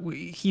movie. But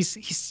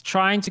he's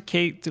trying to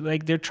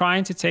like, they're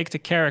trying to take the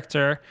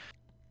character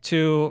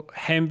to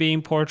him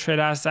being portrayed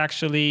as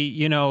actually,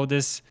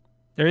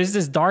 there is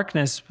this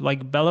darkness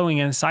like bellowing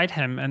inside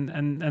him,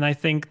 and I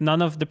think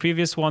none of the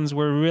previous ones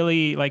were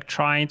really like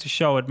trying to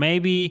show it.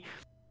 Maybe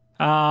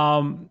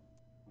Affleck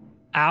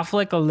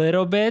a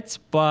little bit,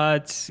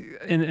 but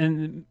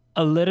in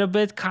a little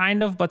bit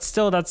kind of, but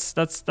still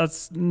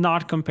that's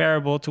not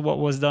comparable to what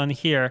was done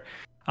here.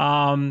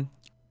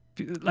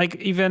 Like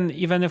even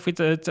if we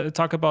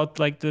talk about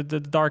like the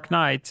Dark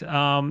Knight,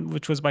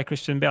 which was by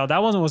Christian Bale,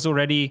 that one was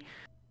already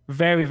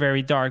very,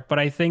 very dark, but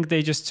I think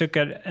they just took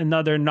it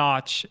another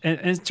notch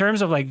in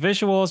terms of like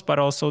visuals, but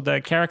also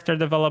the character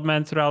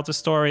development throughout the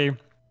story,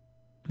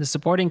 the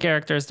supporting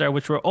characters there,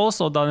 which were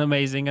also done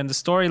amazing, and the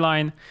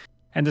storyline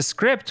and the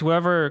script.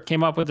 Whoever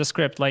came up with the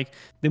script, like,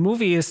 the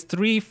movie is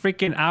 3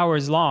 freaking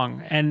hours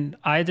long, and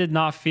I did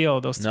not feel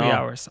those 3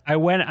 hours. I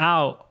went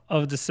out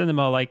of the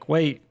cinema like,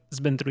 wait, it's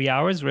been 3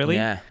 hours, really?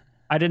 Yeah,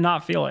 I did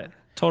not feel it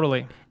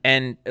totally.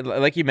 And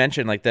like you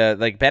mentioned, like Ben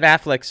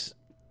Affleck's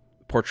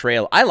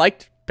portrayal, I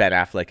liked Ben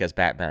Affleck as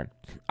Batman.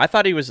 I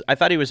thought he was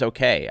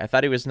okay. I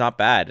thought he was not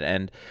bad,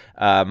 and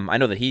I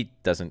know that he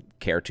doesn't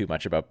care too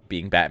much about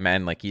being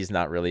Batman. Like, he's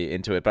not really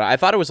into it, but I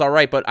thought it was all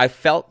right. But I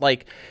felt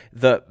like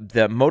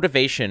the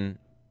motivation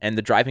and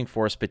the driving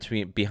force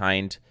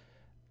behind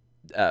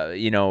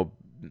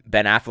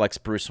Ben Affleck's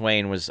Bruce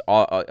Wayne was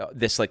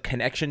this like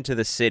connection to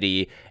the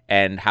city,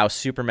 and how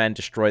Superman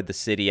destroyed the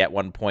city at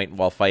one point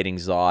while fighting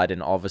Zod,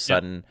 and all of a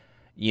sudden,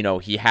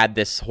 he had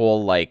this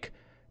whole like,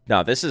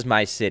 no, this is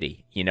my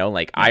city,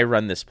 I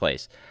run this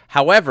place.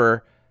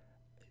 However,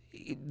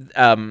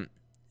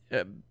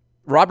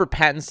 Robert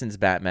Pattinson's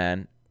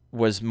Batman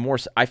was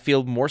I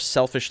feel more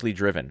selfishly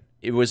driven.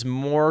 It was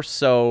more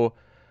so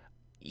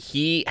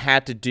he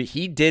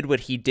did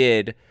what he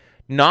did,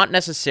 not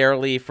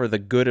necessarily for the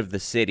good of the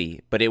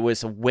city, but it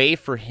was a way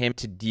for him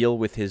to deal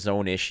with his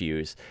own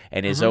issues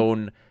and his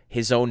own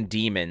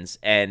demons.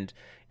 And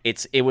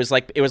it was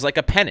like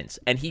a penance,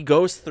 and he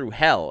goes through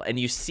hell, and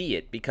you see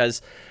it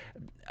because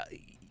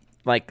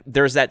like,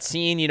 there's that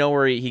scene,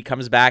 where he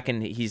comes back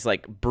and he's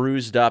like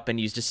bruised up, and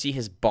you just see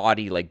his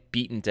body like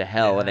beaten to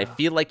hell. And I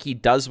feel like he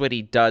does what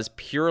he does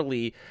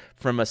purely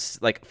from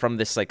this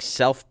like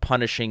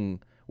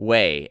self-punishing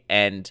way.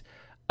 And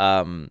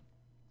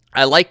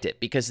I liked it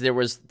because there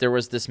was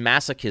this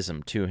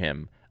masochism to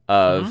him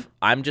of,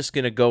 I'm just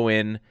going to go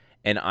in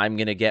and I'm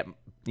going to get,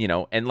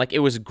 and like, it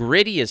was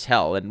gritty as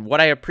hell. And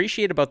what I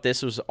appreciate about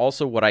this was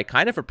also what I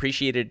kind of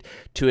appreciated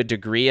to a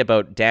degree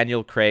about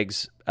Daniel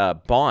Craig's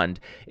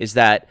Bond, is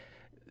that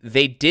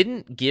they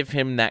didn't give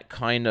him that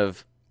kind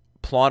of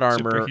plot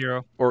armor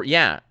superhero, or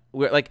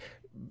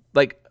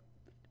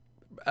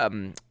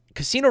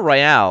Casino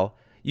Royale.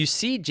 You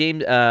see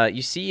Daniel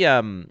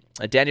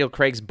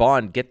Craig's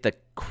Bond get the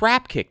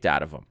crap kicked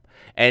out of him.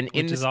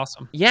 Which is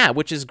awesome. Yeah,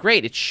 which is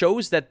great. It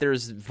shows that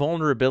there's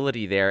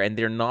vulnerability there, and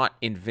they're not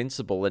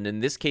invincible. And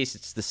in this case,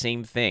 it's the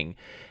same thing.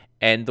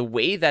 And the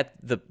way that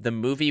the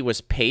movie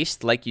was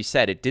paced, like you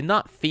said, it did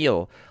not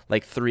feel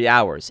like 3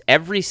 hours.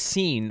 Every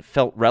scene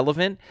felt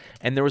relevant,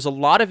 and there was a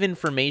lot of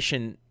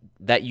information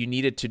that you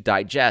needed to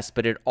digest,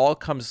 but it all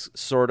comes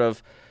sort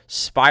of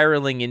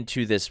spiraling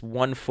into this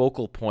one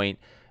focal point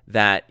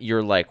that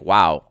you're like,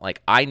 wow,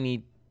 like I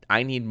need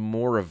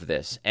more of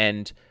this.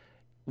 And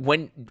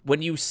when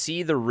you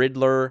see the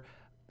Riddler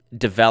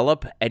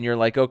develop and you're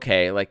like,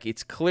 okay, like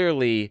it's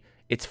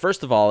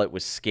first of all, it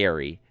was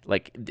scary.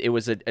 Like it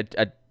was a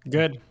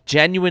Good.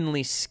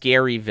 genuinely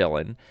scary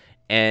villain.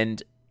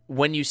 And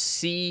when you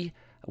see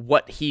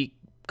what he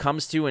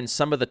comes to and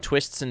some of the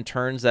twists and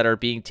turns that are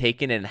being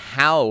taken and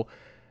how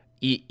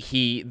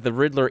the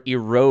Riddler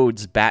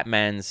erodes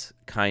Batman's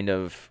kind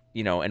of,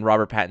 and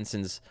Robert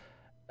Pattinson's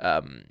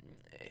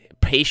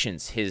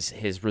patience,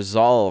 his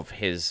resolve,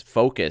 his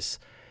focus,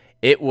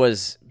 it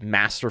was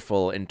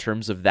masterful in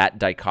terms of that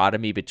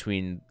dichotomy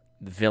between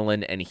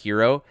villain and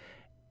hero.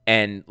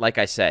 And like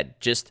I said,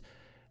 just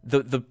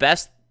the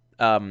best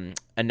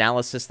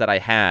analysis that I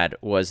had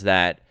was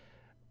that,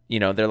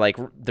 they're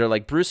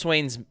like Bruce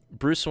Wayne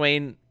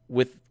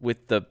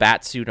with the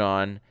bat suit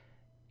on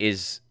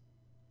is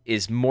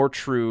more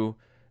true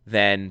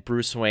than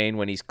Bruce Wayne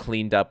when he's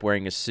cleaned up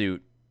wearing a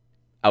suit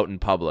out in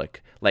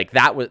public. Like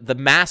that was the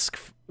mask,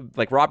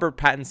 like Robert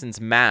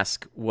Pattinson's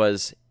mask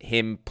was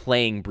him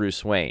playing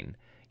Bruce Wayne.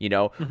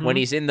 When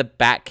he's in the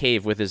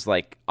Batcave with his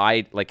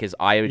his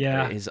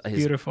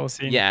beautiful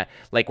scene. Yeah,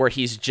 like where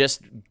he's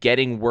just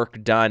getting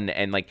work done,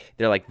 and like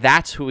they're like,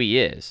 that's who he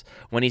is.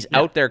 When he's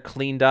out there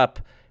cleaned up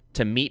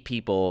to meet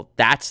people,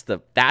 that's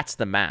the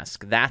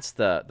mask. That's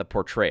the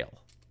portrayal.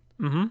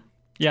 Mm-hmm.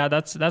 Yeah,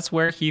 that's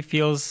where he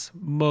feels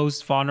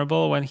most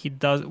vulnerable when he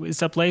does.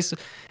 It's a place,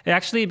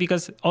 actually,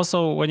 because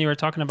also when you were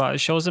talking about it,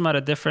 shows him at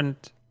a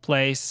different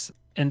place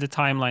in the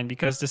timeline,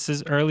 because this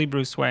is early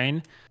Bruce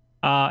Wayne,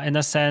 in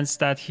a sense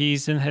that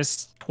he's in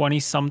his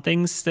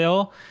 20-something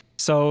still.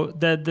 So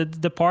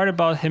the part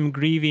about him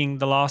grieving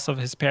the loss of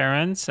his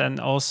parents and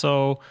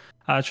also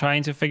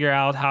trying to figure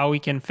out how he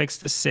can fix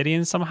the city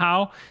and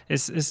somehow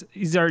is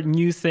these are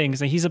new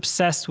things, and he's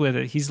obsessed with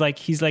it. He's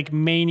like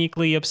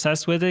maniacally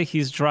obsessed with it.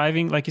 He's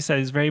driving, like you said,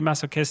 he's very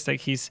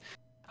masochistic. He's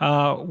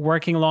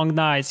working long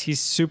nights.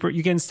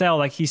 You can tell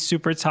like he's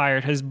super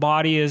tired. His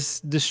body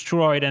is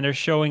destroyed, and they're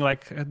showing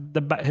like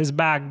his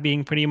back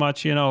being pretty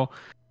much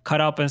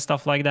cut up and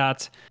stuff like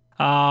that.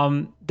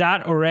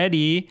 That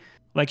already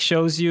like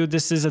shows you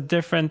this is a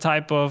different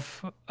type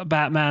of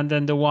Batman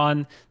than the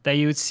one that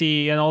you would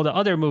see in all the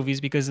other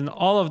movies, because in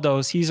all of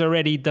those he's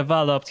already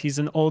developed. He's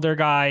an older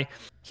guy.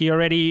 He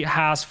already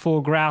has full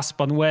grasp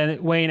on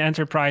Wayne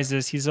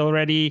Enterprises. He's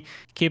already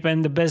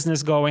keeping the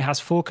business going, has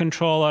full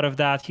control out of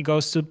that. He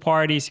goes to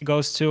parties, he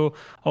goes to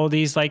all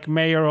these like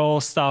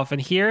mayoral stuff.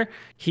 And here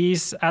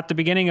he's at the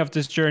beginning of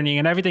this journey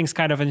and everything's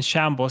kind of in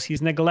shambles.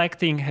 He's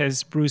neglecting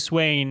his Bruce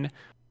Wayne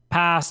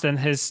past and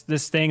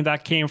this thing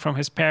that came from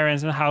his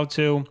parents and how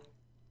to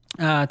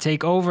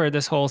take over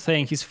this whole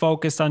thing. He's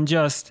focused on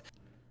just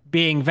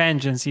being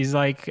vengeance. He's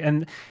like,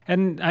 and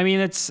I mean,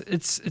 it's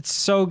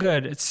so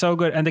good. It's so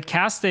good. And the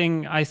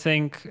casting, I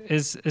think,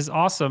 is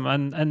awesome.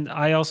 And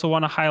I also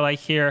want to highlight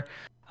here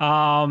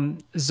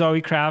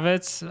Zoe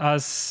Kravitz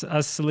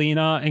as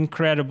Selina.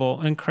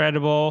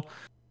 Incredible.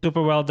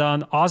 Super well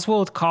done.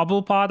 Oswald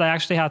Cobblepot, I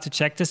actually had to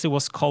check this. It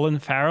was Colin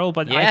Farrell,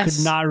 but yes. I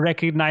could not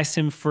recognize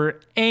him for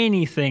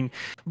anything.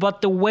 But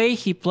the way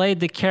he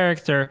played the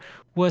character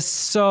was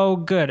so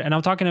good. And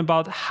I'm talking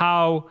about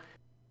how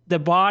the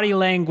body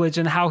language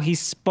and how he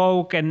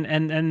spoke and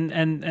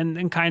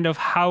kind of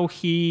how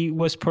he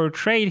was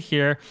portrayed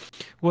here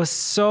was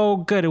so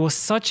good. It was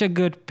such a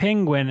good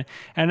Penguin.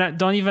 And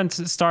don't even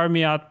start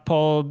me at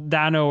Paul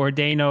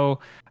Dano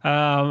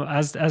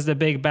as the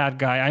big bad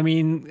guy. I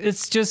mean,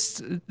 it's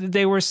just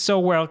they were so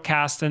well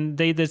cast and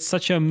they did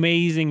such an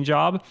amazing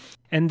job,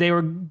 and they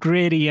were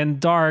gritty and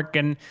dark,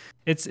 and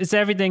it's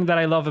everything that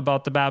I love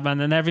about the Batman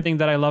and everything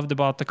that I loved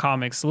about the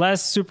comics.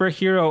 Less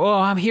superhero,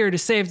 oh, I'm here to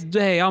save the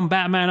day, I'm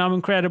Batman, I'm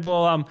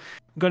incredible, I'm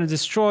gonna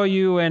destroy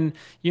you, and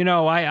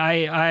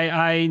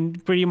I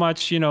pretty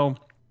much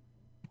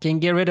can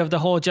get rid of the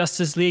whole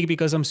Justice League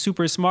because I'm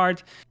super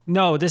smart.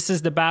 No, this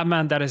is the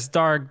Batman that is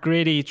dark,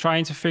 gritty,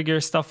 trying to figure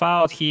stuff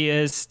out. He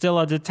is still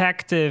a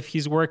detective.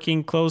 He's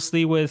working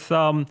closely with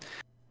Jim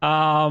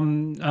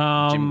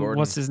Gordon.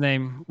 What's his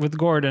name? With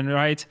Gordon,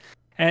 right?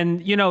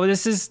 And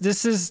this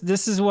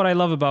is what I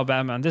love about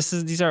Batman.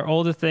 These are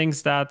all the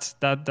things that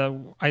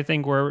I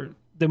think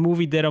the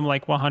movie did him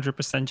like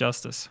 100%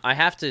 justice. I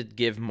have to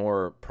give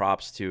more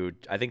props to,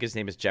 I think his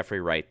name is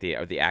Jeffrey Wright,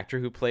 the actor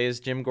who plays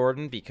Jim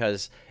Gordon,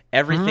 because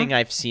everything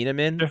I've seen him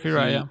in,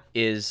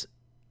 is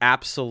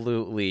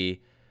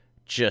absolutely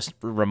just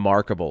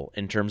remarkable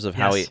in terms of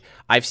how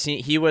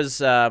he was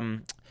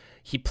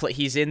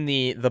he's in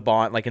the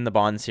Bond, like in the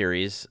Bond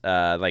series,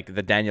 like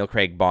the Daniel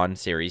Craig Bond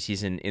series.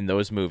 He's in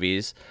those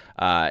movies.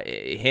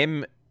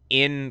 Him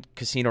in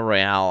Casino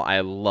Royale,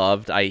 I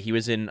loved. He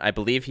was in, I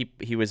believe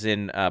he was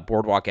in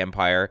Boardwalk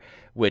Empire,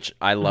 which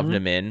I loved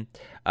him in.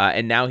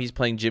 And now he's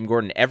playing Jim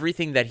Gordon.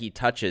 Everything that he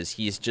touches,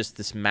 he's just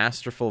this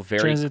masterful,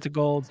 Turns it to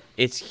gold.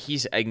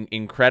 He's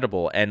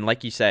incredible. And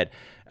like you said,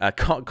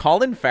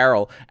 Colin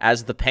Farrell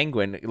as the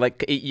Penguin.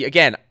 Like,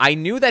 again, I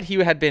knew that he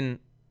had been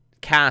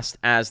cast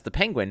as the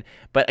Penguin,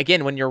 but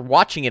again, when you're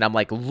watching it, I'm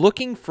like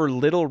looking for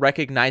little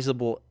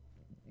recognizable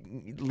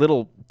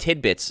little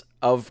tidbits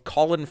of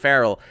Colin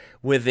Farrell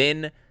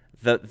within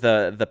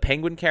the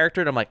Penguin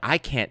character, and I'm like, I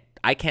can't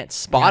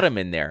spot him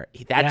in there.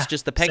 That's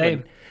just the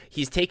Penguin. Same.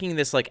 He's taking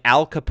this like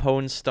Al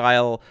Capone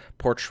style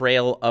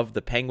portrayal of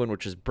the Penguin,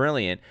 which is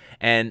brilliant.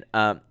 And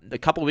a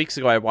couple of weeks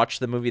ago, I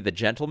watched the movie The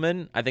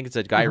Gentleman. I think it's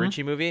a Guy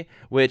Ritchie movie,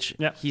 which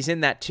he's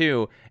in that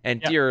too.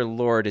 And dear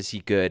Lord, is he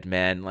good,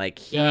 man? Like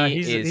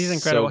he's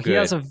incredible. So good. He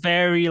has a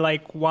very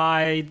like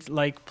wide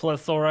like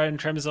plethora in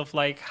terms of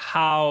like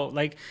how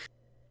like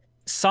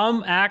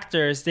some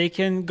actors, they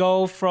can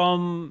go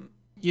from,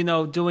 you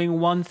know, doing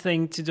one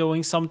thing to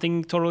doing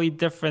something totally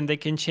different. They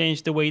can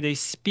change the way they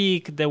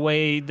speak, the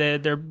way they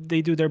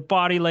do their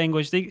body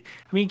language.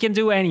 You can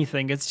do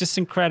anything. It's just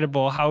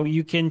incredible how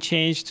you can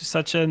change to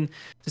such an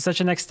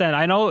extent.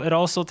 I know it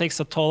also takes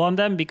a toll on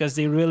them because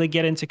they really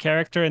get into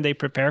character and they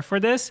prepare for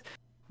this.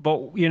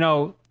 But, you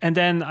know, and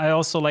then I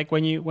also like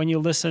when you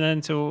listen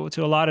into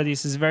a lot of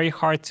these, it's very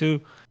hard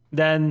to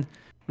then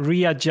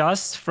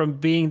readjust from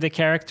being the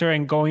character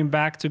and going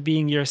back to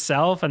being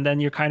yourself, and then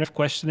you're kind of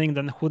questioning,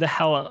 then who the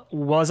hell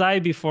was I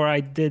before I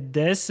did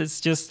this?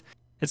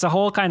 It's a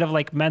whole kind of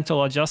like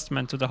mental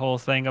adjustment to the whole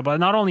thing, but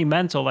not only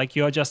mental, like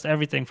you adjust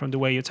everything from the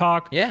way you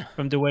talk,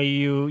 from the way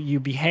you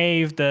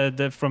behave,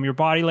 the from your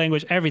body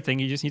language, everything.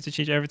 You just need to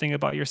change everything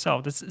about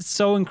yourself. It's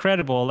so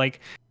incredible. Like,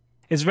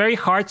 it's very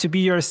hard to be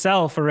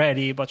yourself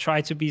already, but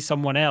try to be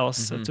someone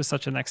else to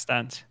such an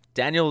extent.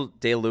 Daniel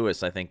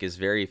Day-Lewis, I think, is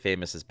very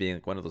famous as being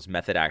one of those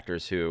method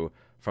actors who,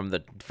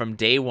 from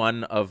day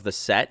one of the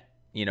set,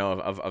 you know,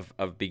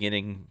 of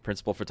beginning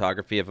principal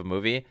photography of a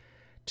movie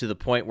to the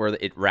point where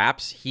it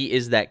wraps, he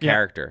is that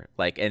character.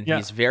 Like, and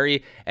he's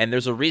very, and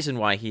there's a reason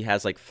why he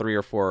has like 3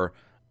 or 4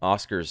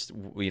 Oscars,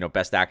 you know,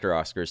 Best Actor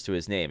Oscars to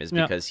his name, is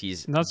because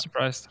he's not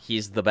surprised.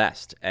 He's the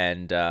best,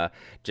 and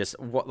just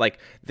what, like,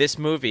 this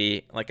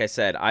movie, like I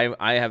said,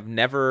 I have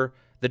never.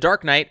 The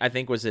Dark Knight, I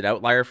think, was an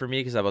outlier for me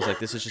because I was like,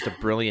 this is just a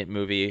brilliant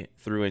movie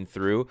through and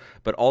through.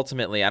 But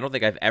ultimately, I don't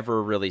think I've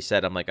ever really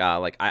said, I'm like,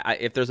 I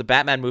if there's a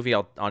Batman movie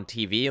on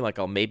TV, like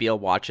I'll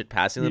watch it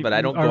passingly, but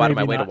I don't go out of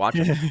my way to watch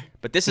it.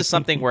 But this is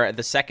something where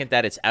the second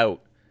that it's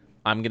out,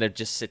 I'm gonna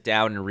just sit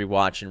down and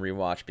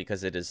rewatch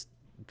because it is,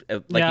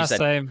 like you said,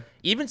 same.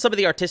 Even some of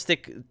the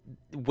artistic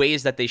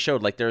ways that they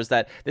showed, like there's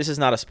that. This is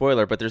not a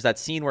spoiler, but there's that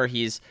scene where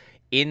he's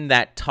in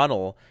that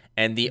tunnel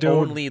and the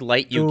only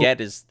light you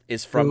get is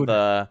from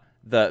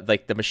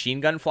the machine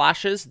gun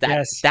flashes.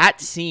 That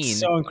scene,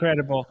 so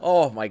incredible.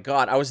 Oh my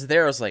God, I was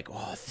there. I was like,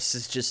 oh, this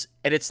is just,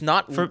 and it's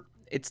not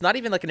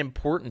even like an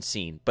important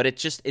scene, but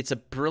it's a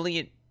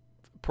brilliant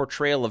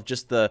portrayal of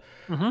just the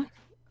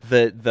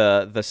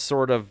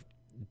sort of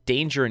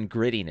danger and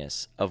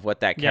grittiness of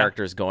what that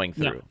character is going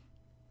through.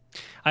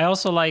 I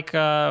also like,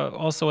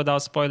 also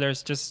without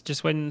spoilers,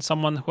 just when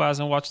someone who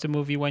hasn't watched the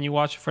movie, when you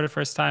watch it for the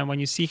first time, when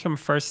you see him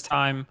first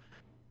time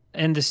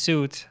in the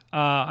suit,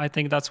 I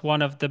think that's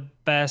one of the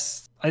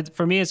best.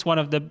 For me, it's one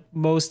of the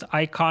most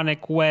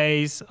iconic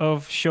ways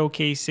of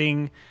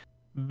showcasing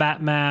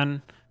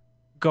Batman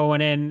going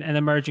in and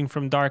emerging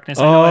from darkness.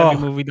 I know every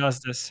movie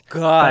does this.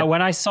 God. But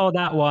when I saw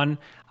that one,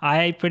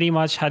 I pretty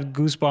much had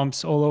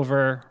goosebumps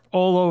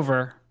all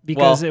over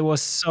because it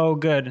was so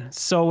good,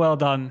 so well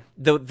done.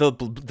 The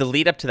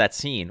lead up to that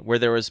scene where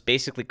there was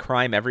basically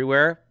crime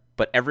everywhere,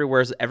 but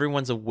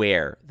everyone's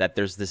aware that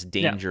there's this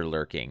danger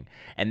lurking,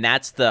 and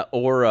that's the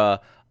aura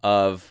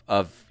of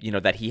you know,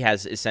 that he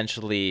has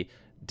essentially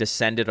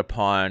descended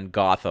upon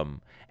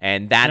Gotham,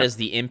 and that is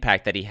the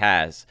impact that he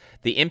has.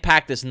 The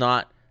impact is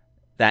not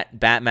that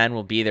Batman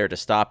will be there to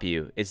stop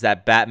you; it's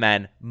that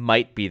Batman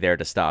might be there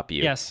to stop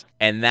you. Yes,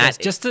 and that's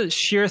just the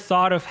sheer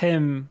thought of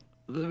him,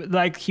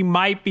 like he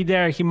might be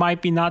there, he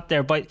might be not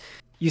there, but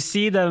you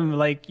see them,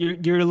 like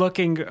you're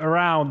looking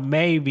around,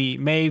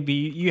 maybe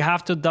you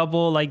have to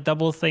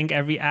double think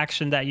every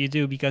action that you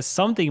do because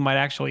something might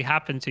actually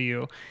happen to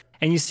you,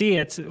 and you see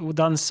it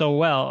done so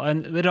well.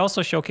 And it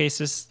also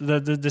showcases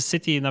the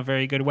city in a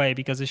very good way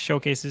because it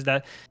showcases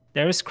that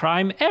there is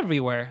crime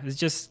everywhere. It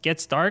just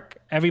gets dark,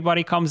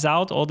 everybody comes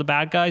out, all the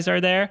bad guys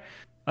are there,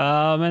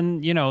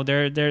 and you know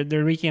they're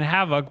wreaking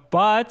havoc,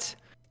 but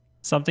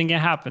something can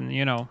happen,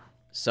 you know.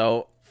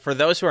 So for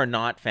those who are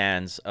not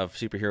fans of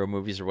superhero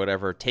movies or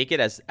whatever, take it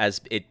as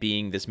it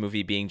being, this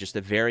movie being just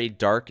a very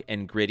dark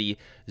and gritty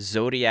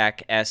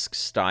Zodiac-esque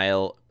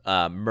style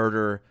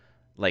murder,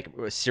 like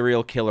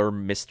serial killer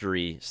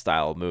mystery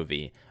style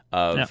movie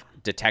of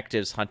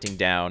detectives hunting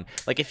down.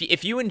 Like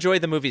if you enjoy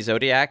the movie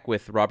Zodiac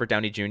with Robert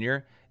Downey Jr.,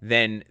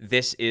 then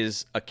this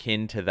is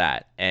akin to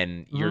that,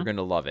 and you're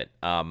gonna love it.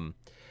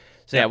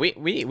 So yeah, we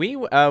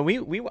I don't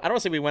want to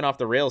say we went off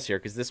the rails here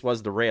because this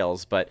was the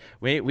rails, but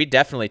we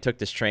definitely took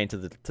this train to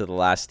the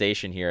last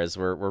station here as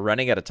we're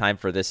running out of time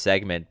for this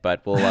segment.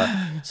 But we'll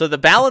so the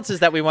balances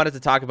that we wanted to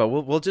talk about,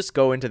 we'll just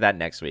go into that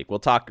next week. We'll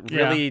talk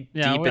really deep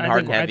and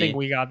hard and heavy. I think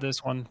we got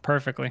this one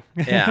perfectly.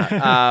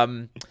 Yeah.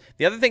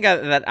 The other thing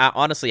that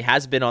honestly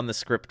has been on the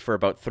script for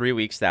about 3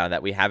 weeks now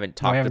that we haven't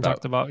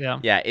talked about.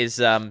 Yeah,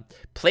 is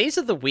plays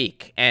of the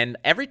week. And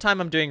every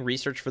time I'm doing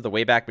research for the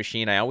Wayback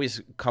Machine, I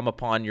always come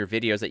upon your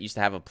videos that used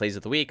to have a plays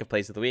of the week.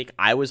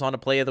 I was on a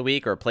play of the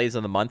week or a plays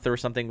of the month or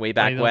something way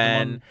back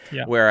when,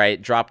 where I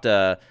dropped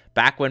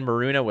back when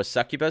Maruna was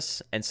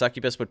Succubus, and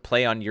Succubus would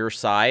play on your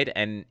side,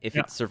 and if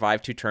it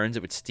survived 2 turns,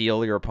 it would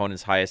steal your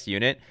opponent's highest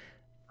unit.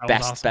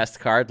 Best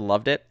card,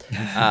 loved it.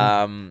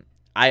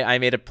 I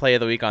made a play of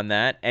the week on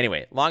that.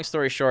 Anyway, long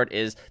story short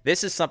is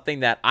this is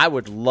something that I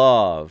would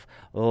love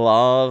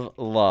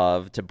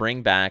to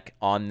bring back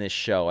on this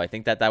show. I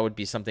think that would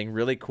be something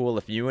really cool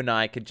if you and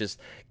I could just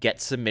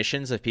get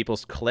submissions of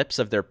people's clips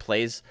of their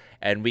plays,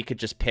 and we could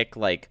just pick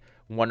like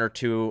 1 or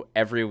 2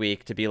 every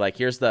week to be like,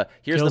 here's the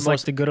most like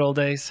the good old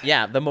days.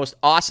 Yeah, the most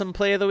awesome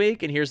play of the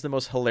week, and here's the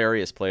most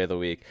hilarious play of the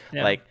week.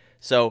 Yeah.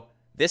 So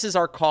this is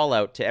our call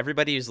out to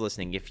everybody who's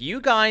listening. If you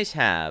guys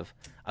have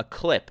a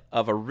clip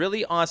of a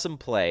really awesome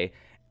play,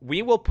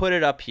 we will put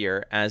it up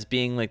here as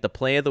being like the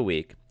play of the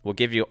week. We'll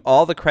give you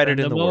all the credit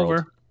in the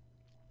world.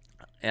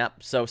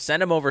 Yep. So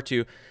send them over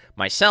to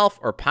myself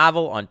or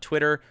Pavel on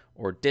Twitter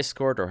or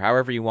Discord or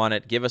however you want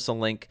it. Give us a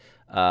link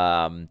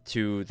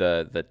to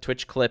the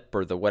Twitch clip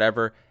or the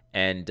whatever,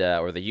 and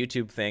or the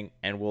YouTube thing,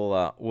 and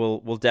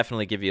we'll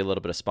definitely give you a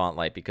little bit of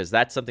spotlight, because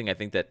that's something I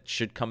think that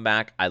should come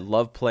back. I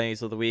love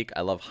plays of the week.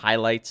 I love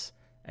highlights,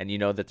 and you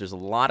know that there's a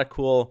lot of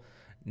cool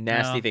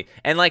nasty thing.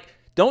 And like,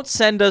 don't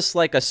send us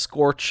like a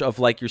scorch of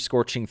like you're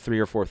scorching 3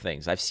 or 4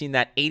 things. I've seen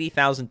that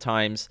 80,000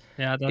 times.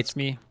 Yeah, that's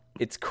me.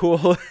 It's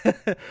cool.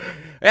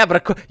 Yeah,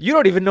 but you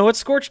don't even know what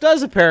Scorch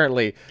does,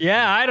 apparently.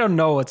 Yeah, I don't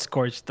know what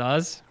Scorch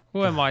does.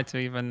 Who am I to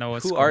even know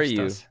what Scorch does?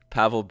 Who are you,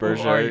 Pavel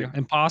Berger? Who are you?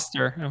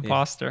 Imposter.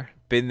 Yeah.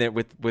 Been there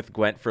with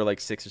Gwent for like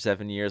 6 or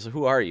 7 years.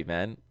 Who are you,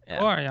 man? Yeah.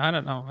 Who are you? I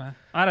don't know, man.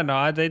 I don't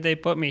know. They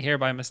put me here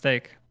by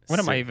mistake. What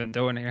am I even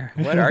doing here?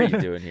 What are you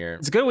doing here?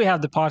 It's good we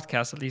have the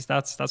podcast. At least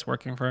that's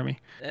working for me.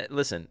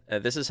 Listen,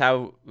 this is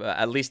how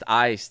at least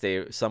I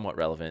stay somewhat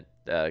relevant,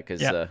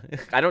 because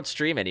I don't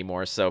stream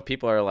anymore. So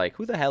people are like,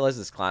 "Who the hell is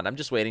this clown?" I'm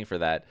just waiting for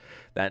that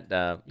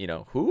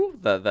who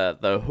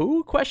the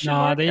who question.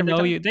 No, they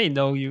know you. They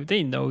know you.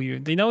 They know you.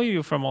 They know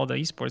you from all the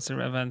esports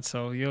events.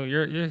 So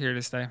you're here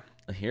to stay.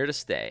 Here to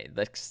stay.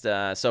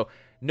 So.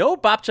 No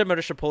Babcia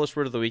Marysia Polish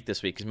word of the week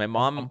this week because my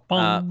mom,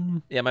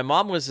 my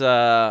mom was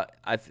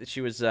she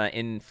was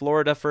in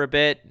Florida for a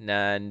bit,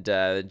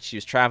 and she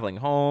was traveling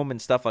home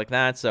and stuff like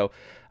that. So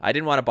I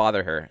didn't want to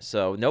bother her.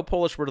 So no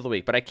Polish word of the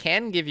week, but I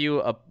can give you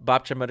a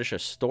Babcia Marysia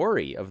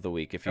story of the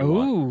week if you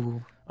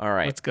want. All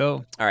right, let's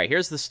go. All right,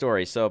 here's the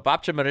story. So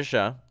Babcia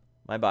Marysia,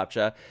 my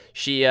Babcia,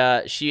 she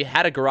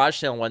had a garage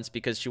sale once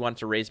because she wanted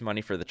to raise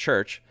money for the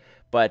church,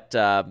 but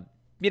my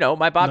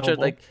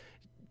Babcia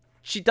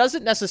she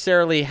doesn't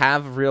necessarily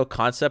have a real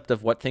concept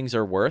of what things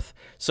are worth.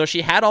 So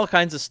she had all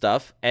kinds of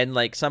stuff, and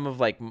like some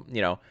of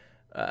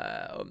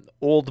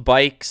old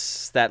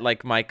bikes that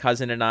like my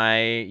cousin and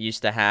I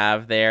used to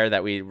have there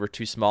that we were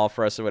too small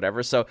for us or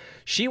whatever. So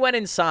she went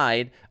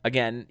inside,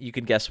 again, you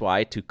can guess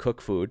why, to cook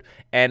food,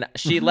 and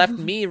she left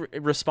me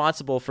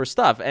responsible for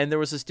stuff. And there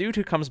was this dude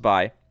who comes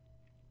by,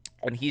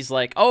 and he's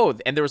like, oh,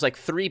 and there was like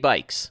 3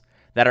 bikes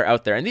that are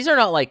out there, and these are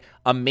not like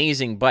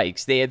amazing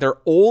bikes. They're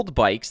old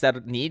bikes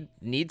that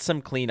need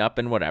some cleanup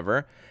and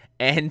whatever.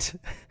 And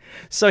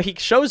so he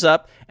shows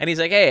up and he's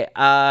like, "Hey,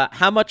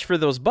 how much for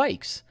those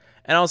bikes?"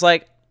 And I was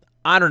like,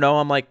 "I don't know."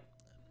 I'm like,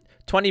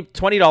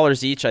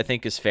 $20 each, I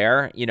think is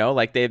fair.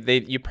 Like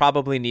you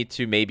probably need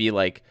to maybe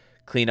like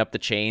clean up the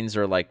chains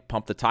or like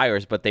pump the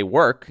tires, but they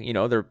work.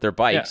 They're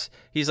bikes. Yeah.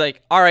 He's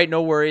like, "All right,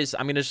 no worries.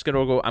 I'm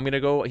gonna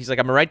go." He's like,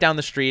 "I'm right down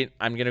the street.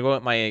 I'm gonna go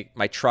at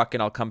my truck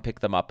and I'll come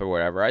pick them up or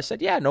whatever." I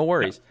said, "Yeah, no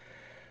worries." Yeah.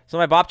 So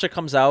my Babcia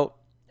comes out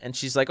and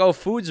she's like, "Oh,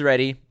 food's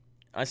ready."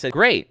 I said,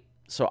 "Great."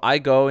 So I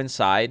go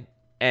inside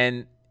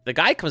and the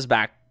guy comes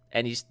back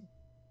and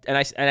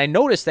I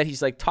noticed that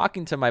he's like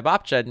talking to my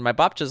Babcia, and my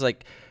Babcia's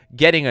like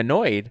getting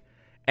annoyed.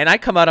 And I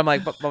come out, I'm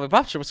like, "My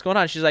Babcia, what's going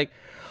on?" She's like,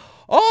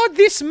 "Oh,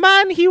 this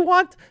man, he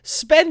want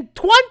spend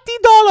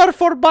 $20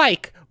 for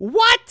bike.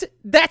 What?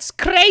 That's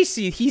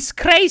crazy. He's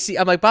crazy."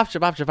 I'm like,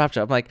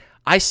 Babcia. I'm like,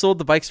 "I sold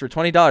the bikes for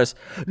 $20.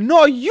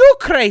 No, you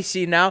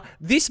crazy now.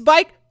 This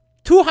bike,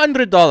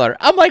 $200.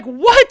 I'm like,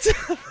 "What?"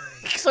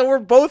 So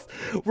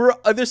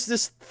there's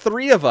this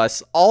 3 of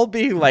us all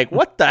being like,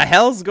 "What the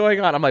hell's going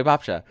on?" I'm like,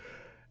 "Babcia,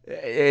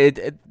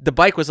 the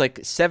bike was like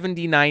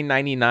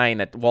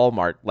 $79.99 at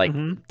Walmart like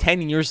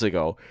 10 years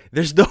ago.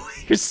 There's no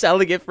way you're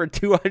selling it for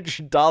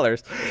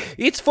 $200.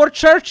 It's for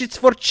church. It's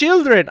for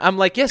children." I'm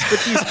like, "Yes,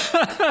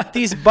 but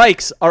these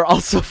bikes are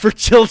also for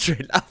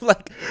children." I'm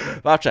like,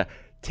 "Babcia,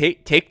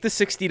 take the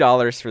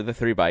 $60 for the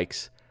 3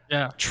 bikes.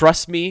 Yeah.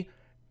 Trust me,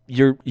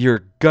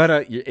 otherwise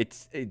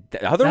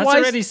That's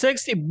already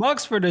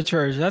 $60 for the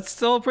church. That's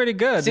still pretty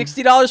good.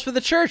 $60 for the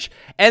church.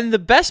 And the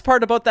best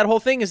part about that whole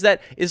thing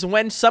is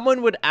when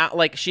someone would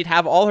like, she'd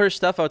have all her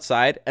stuff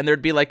outside, and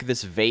there'd be like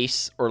this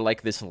vase or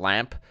like this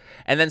lamp,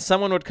 and then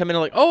someone would come in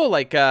and like, oh,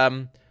 like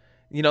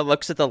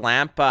looks at the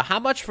lamp. How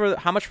much for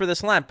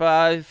this lamp?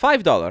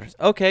 $5.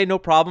 Okay, no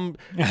problem.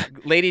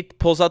 Lady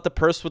pulls out the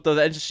purse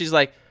and she's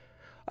like,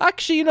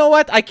 actually, you know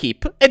what? I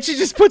keep. And she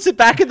just puts it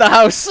back in the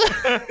house.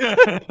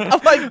 I'm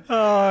like,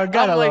 oh,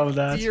 gotta love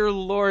that. Dear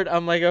Lord.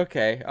 I'm like,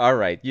 okay, all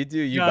right, you do,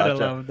 you gotta Babcha.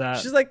 love that.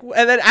 She's like,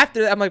 and then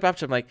after that, I'm like,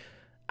 Babcha, I'm like,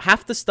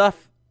 half the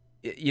stuff,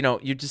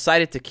 you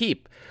decided to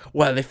keep.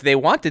 Well, if they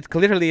want it,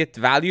 clearly it's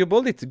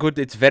valuable, it's good,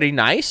 it's very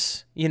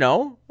nice,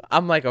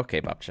 I'm like, okay,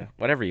 Babcha,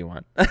 whatever you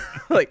want.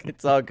 Like,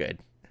 it's all good.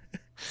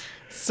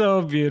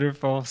 So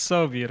beautiful,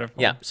 so beautiful.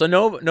 Yeah. So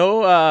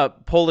no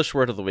Polish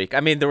word of the week.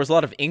 I mean, there was a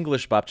lot of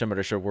English Babcia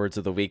Marysia words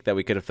of the week that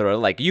we could have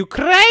thrown, like "you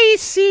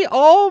crazy,"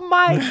 "oh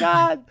my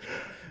god."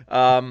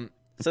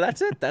 So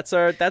that's it. That's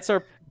our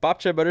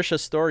Babcia Marysia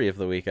story of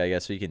the week. I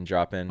guess we can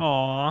drop in.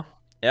 Aw.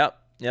 Yep.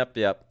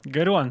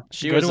 Good one.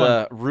 She was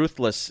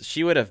ruthless.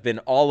 She would have been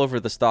all over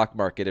the stock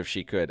market if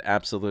she could.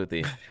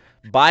 Absolutely.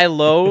 Buy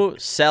low,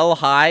 sell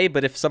high,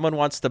 but if someone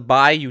wants to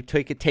buy, you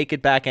take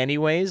it back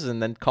anyways, and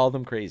then call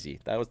them crazy.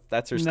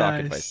 That's her stock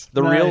advice.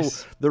 The real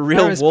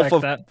wolf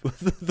of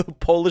the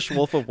Polish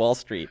Wolf of Wall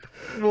Street.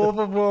 Wolf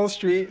of Wall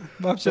Street,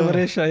 Babcia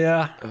Marysia,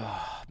 yeah.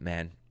 Oh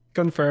man,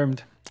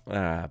 confirmed.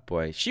 Ah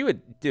boy, she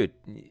would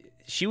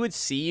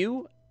see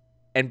you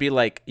and be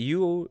like,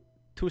 "You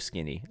too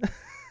skinny."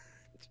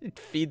 She'd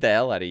feed the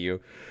hell out of you.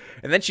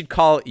 And then she'd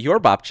call your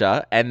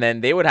Babcia, and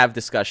then they would have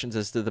discussions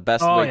as to the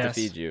best way to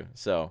feed you.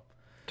 So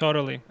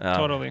totally.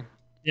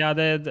 Yeah,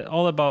 they're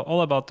all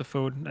about the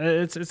food.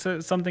 It's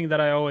something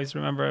that I always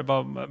remember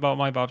about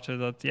my Babcia,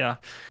 that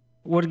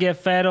would get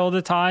fed all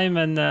the time,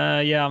 and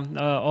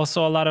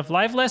also a lot of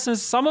life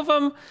lessons. Some of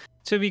them,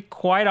 to be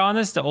quite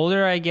honest, the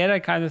older I get, I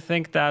kind of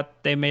think that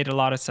they made a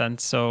lot of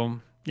sense. So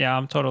yeah,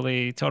 I'm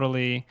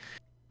totally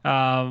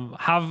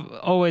have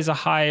always a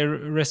high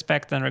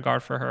respect and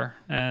regard for her,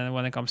 and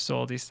when it comes to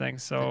all these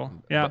things. So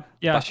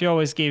she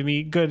always gave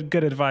me good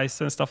advice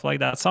and stuff like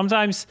that.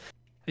 Sometimes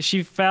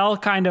she fell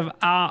kind of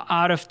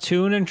out of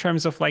tune in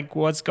terms of like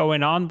what's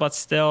going on, but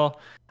still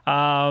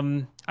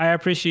I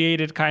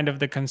appreciated kind of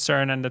the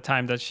concern and the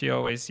time that she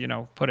always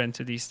put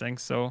into these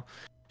things. So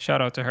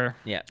shout out to her,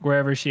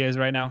 wherever she is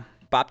right now.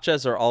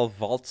 Babcias are all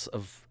vaults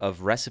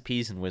of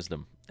recipes and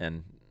wisdom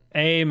and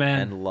amen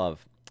and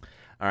love.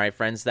 All right,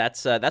 friends,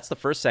 that's the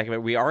first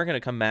segment. We are going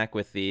to come back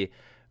with the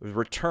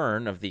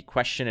return of the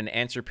question and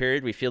answer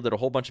period. We fielded a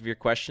whole bunch of your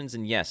questions,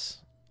 and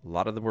yes, a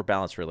lot of them were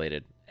balance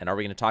related. And are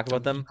we going to talk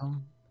about them?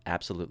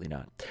 Absolutely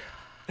not.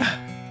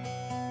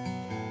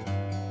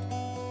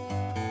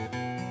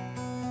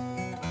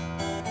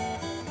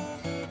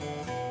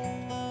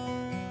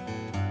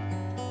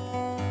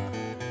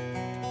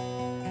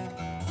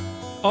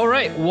 All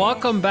right,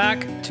 welcome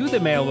back to the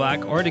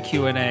mailbag, or the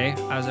Q&A,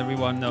 as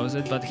everyone knows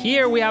it. But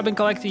here we have been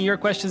collecting your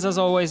questions as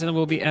always, and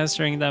we'll be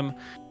answering them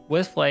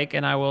with Flake.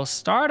 And I will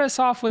start us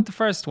off with the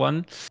first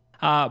one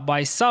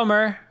by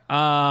Summer,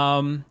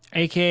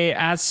 aka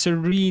at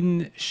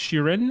Serene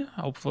Shirin.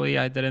 Hopefully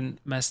I didn't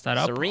mess that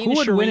up. Serene Who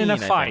would win in a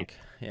Shireen, fight?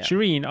 Yeah.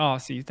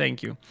 Shireen,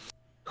 thank you.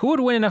 Who would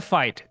win in a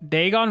fight?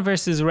 Dagon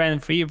versus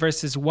Renfri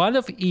versus one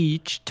of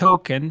each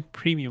token,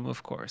 premium,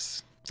 of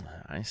course.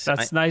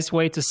 That's a nice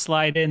way to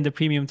slide in the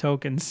premium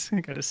tokens.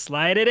 Gotta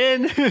slide it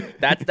in.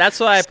 That's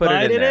why I put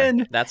it in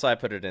there. That's why I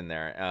put it in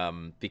there.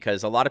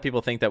 Because a lot of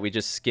people think that we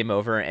just skim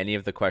over any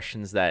of the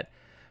questions that,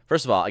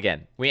 first of all,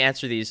 again, we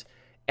answer these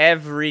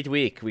every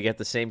week. We get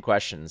the same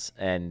questions,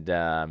 and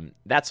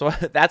that's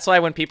why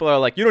when people are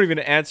like, "You don't even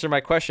answer my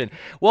question,"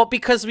 well,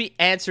 because we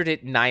answered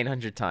it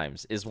 900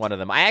 times is one of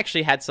them. I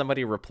actually had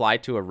somebody reply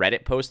to a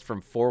Reddit post from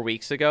 4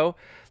 weeks ago,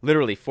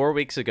 literally 4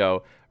 weeks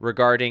ago,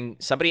 regarding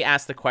somebody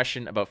asked the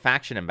question about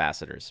faction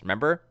ambassadors.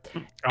 Remember?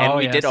 And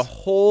we did a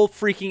whole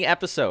freaking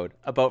episode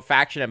about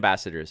faction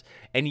ambassadors.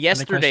 And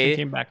yesterday,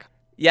 came back.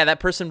 Yeah, that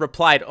person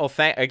replied, "Oh,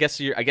 I guess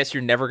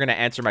you're never gonna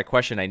answer my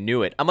question. I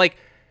knew it." I'm like,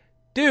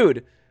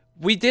 dude.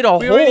 We did a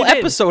whole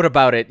episode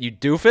about it, you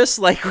doofus.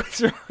 Like,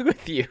 what's wrong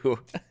with you?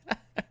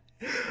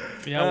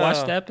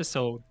 Watch the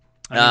episode.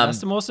 That's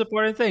the most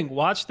important thing.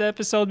 Watch the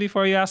episode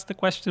before you ask the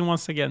question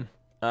once again.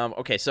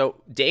 Okay,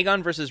 so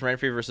Dagon versus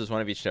Renfri versus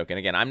one of each token.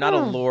 Again, I'm not a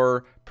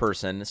lore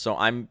person, so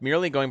I'm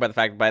merely going by the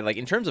fact, like,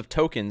 in terms of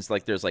tokens,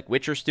 like, there's, like,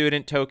 Witcher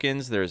student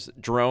tokens, there's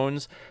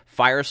drones,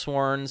 fire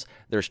swarms,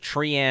 there's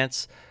tree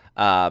ants.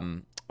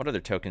 What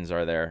other tokens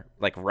are there?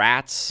 Like,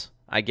 rats,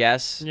 I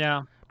guess.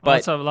 Yeah.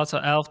 But lots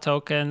of elf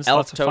tokens,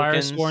 lots of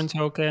firesworn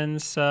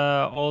tokens,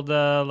 all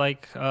the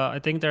I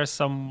think there's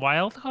some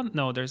wild hunt.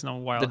 No, there's no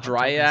wild. The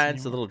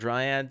dryads, the little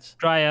dryads.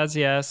 Dryads,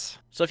 yes.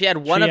 So if you had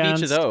one of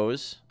each of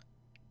those,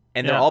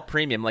 and they're all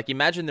premium, like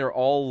imagine they're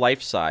all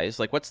life size.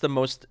 Like what's the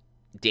most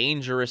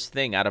dangerous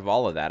thing out of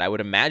all of that? I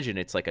would imagine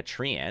it's like a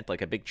tree ant,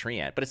 like a big tree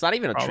ant, but it's not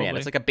even a tree ant.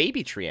 It's like a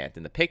baby tree ant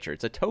in the picture.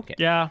 It's a token.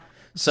 Yeah.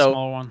 So a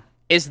small one.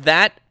 Is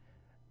that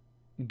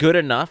good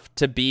enough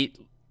to beat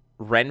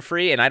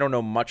Renfrey? And I don't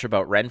know much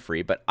about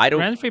Renfrey, but I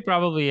don't. Renfrey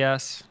probably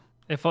yes.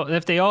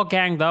 If they all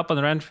ganged up on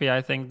Renfrey,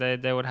 I think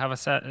they would have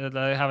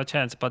they have a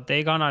chance. But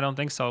Dagon, I don't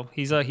think so.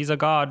 He's a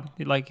god.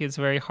 Like it's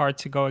very hard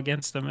to go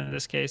against him in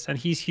this case, and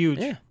he's huge.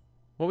 Yeah.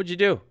 What would you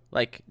do?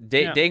 Like,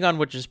 Dagon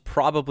would just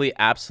probably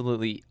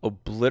absolutely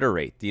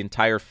obliterate the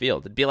entire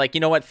field. It'd be like,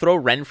 you know what? Throw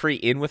Renfrey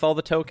in with all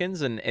the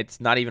tokens, and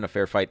it's not even a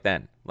fair fight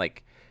then.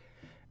 Like,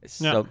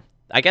 so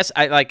I guess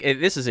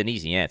this is an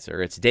easy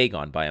answer. It's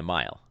Dagon by a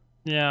mile.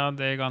 Yeah,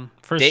 Dagon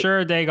for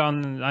sure.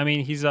 Dagon. I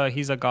mean, he's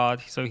a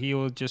god, so he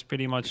will just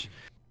pretty much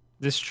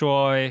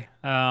destroy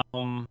all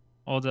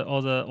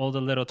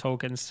the little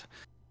tokens.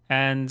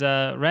 And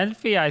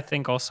Renfrey, I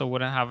think, also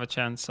wouldn't have a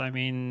chance. I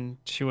mean,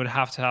 she would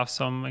have to have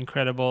some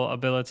incredible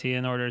ability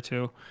in order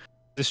to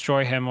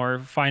destroy him or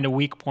find a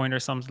weak point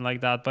or something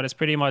like that. But it's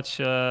pretty much,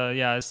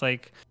 it's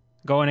like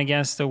going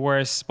against the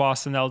worst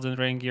boss in Elden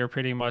Ring. You're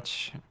pretty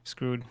much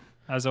screwed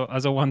as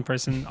a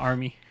one-person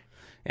army.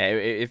 Yeah,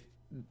 if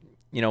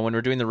when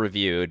we're doing the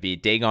review, it'd be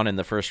Dagon in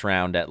the first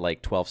round at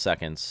like 12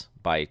 seconds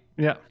by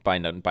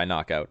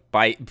knockout,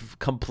 by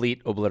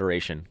complete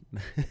obliteration.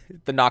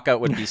 The knockout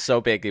would be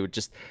so big he would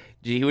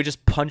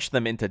just punch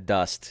them into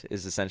dust.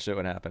 Is essentially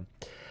what happened.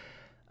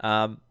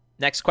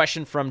 Next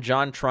question from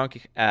John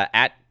Trunk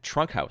at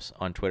Trunkhouse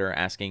on Twitter,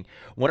 asking,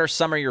 "What are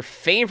some of your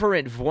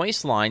favorite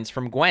voice lines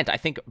from Gwent? I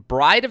think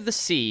Bride of the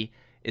Sea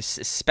is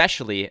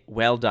especially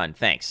well done.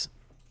 Thanks."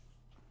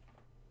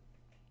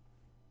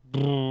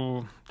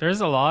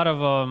 There's a lot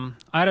of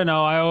I don't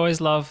know. I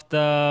always loved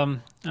the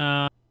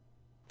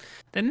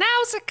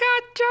Nausicaa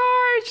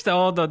George.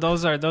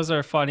 Those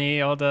are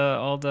funny. All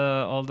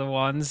the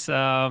ones.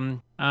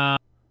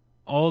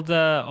 All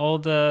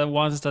the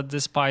ones that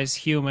despise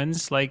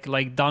humans, like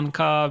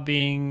Danka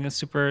being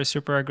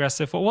super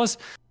aggressive. What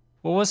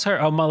was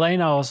her? Oh,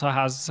 Malena also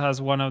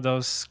has one of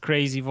those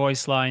crazy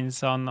voice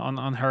lines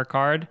on her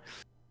card.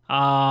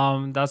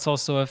 That's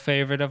also a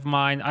favorite of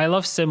mine. I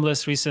love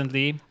Simlis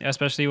recently,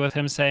 especially with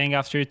him saying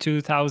after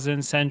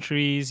 2,000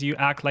 centuries, you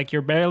act like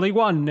you're barely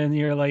one, and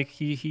you're like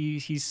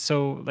he's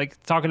so like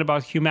talking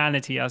about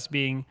humanity as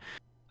being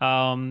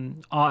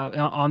on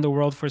the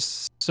world for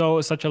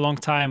such a long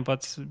time,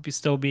 but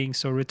still being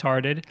so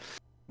retarded,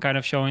 kind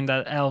of showing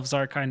that elves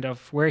are kind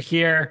of we're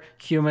here,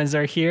 humans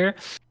are here.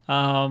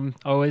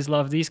 Always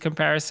love these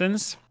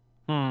comparisons.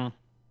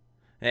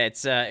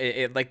 It's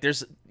like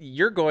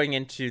you're going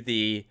into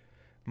the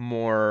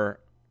more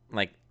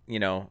like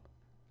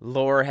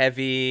lore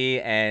heavy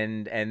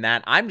and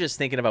that. I'm just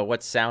thinking about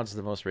what sounds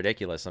the most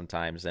ridiculous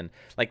sometimes, and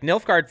like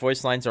Nilfgaard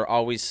voice lines are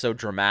always so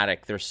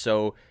dramatic. They're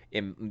so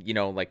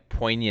like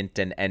poignant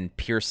and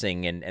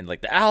piercing and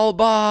like the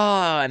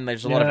Alba, and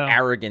there's a lot of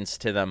arrogance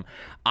to them.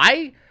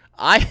 I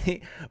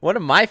one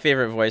of my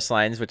favorite voice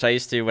lines, which I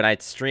used to when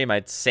I'd stream,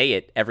 I'd say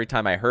it every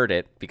time I heard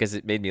it because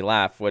it made me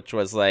laugh, which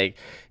was like,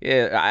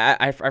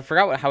 I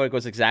forgot how it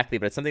goes exactly,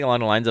 but it's something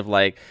along the lines of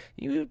like,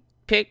 you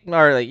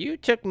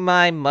took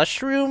my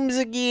mushrooms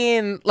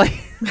again. Like,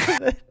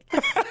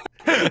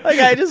 like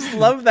I just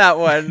love that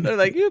one. They're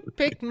like, you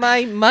picked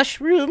my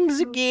mushrooms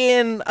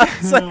again. I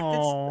was like,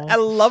 I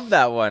love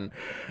that one.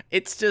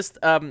 It's just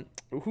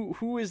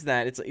who is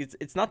that?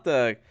 It's not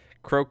the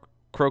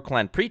Crow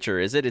Clan Preacher,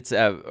 is it? It's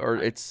one of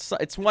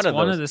those.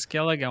 One of the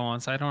Skellige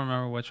ones. I don't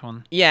remember which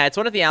one. Yeah, it's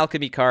one of the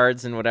alchemy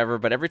cards and whatever.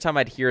 But every time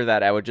I'd hear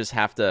that, I would just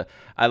have to.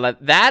 I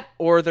let that,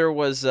 or there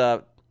was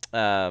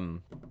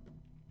frig.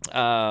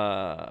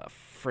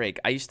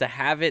 I used to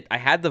have it. I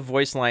had the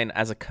voice line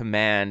as a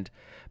command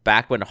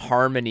back when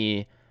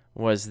Harmony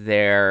was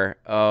there.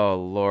 Oh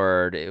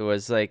Lord, it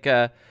was like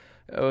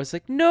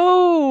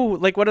no,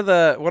 like one of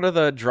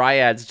the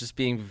dryads just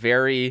being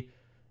very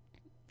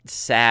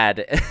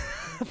sad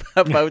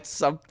about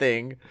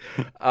something.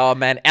 Oh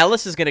man,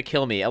 Ellis is gonna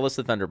kill me, Ellis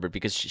the Thunderbird,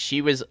 because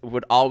she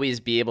would always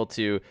be able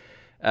to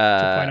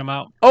point him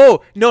out.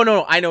 Oh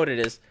no, I know what it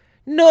is.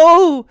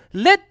 No,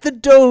 let the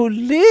doe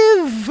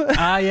live.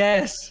 Ah,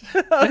 yes.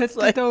 Let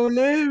the doe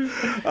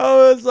live.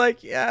 Oh, it's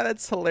like, yeah,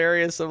 that's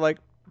hilarious. I'm like,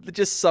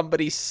 just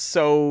somebody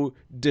so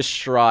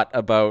distraught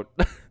about.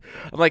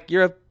 I'm like,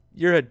 you're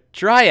a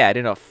dryad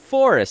in a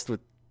forest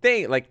with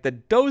things like the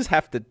does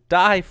have to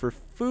die for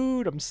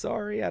food. I'm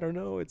sorry, I don't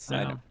know.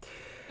 I know.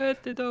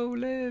 Let the doe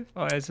live.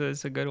 Oh, it's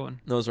a good one.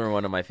 Those were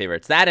one of my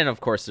favorites. That, and of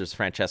course there's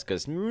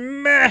Francesca's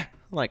meh.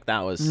 Like that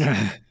was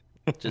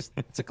just,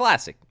 it's a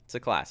classic. It's a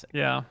classic.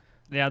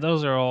 Yeah,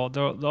 those are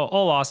they're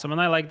all awesome,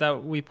 and I like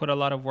that we put a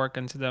lot of work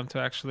into them to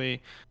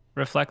actually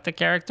reflect the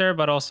character,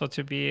 but also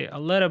to be a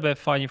little bit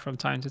funny from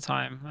time to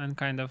time, and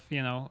kind of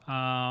tell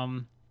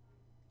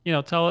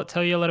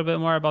you a little bit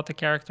more about the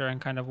character and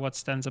kind of what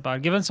stands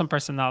about, giving some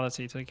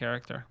personality to the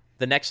character.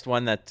 The next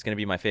one that's going to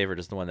be my favorite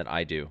is the one that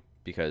I do,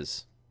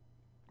 because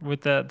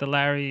with the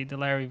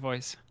Larry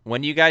voice.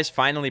 When you guys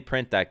finally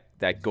print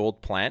that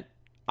gold plant,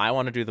 I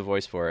want to do the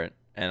voice for it.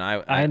 And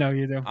I know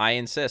you do. I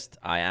insist.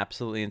 I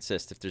absolutely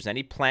insist. If there's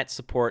any plant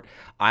support,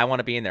 I want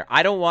to be in there.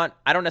 I don't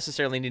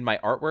necessarily need my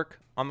artwork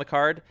on the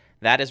card.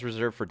 That is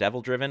reserved for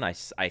Devil Driven. I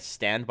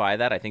stand by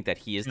that. I think that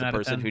he is the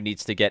person who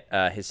needs to get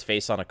his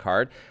face on a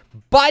card.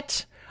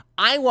 But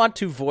I want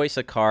to voice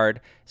a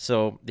card,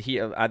 so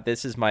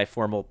this is my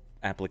formal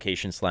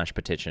application /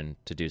 petition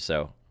to do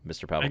so,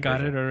 Mr. Pablo. I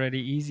got it already.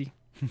 Easy.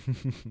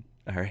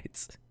 All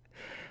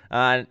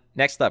right.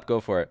 Next up, go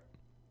for it.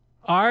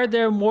 Are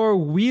there more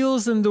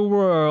wheels in the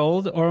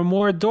world or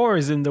more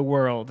doors in the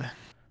world?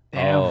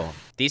 Damn. Oh,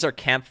 these are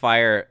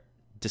campfire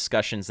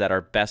discussions that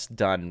are best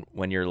done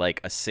when you're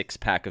like a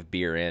 6-pack of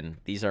beer in.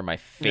 These are my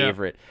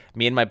favorite. Yeah.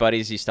 Me and my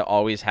buddies used to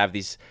always have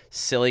these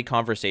silly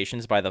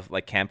conversations by the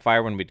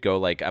campfire when we'd go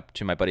like up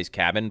to my buddy's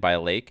cabin by a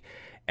lake.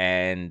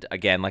 And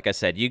again, like I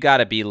said, you got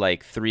to be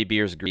like 3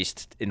 beers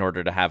greased in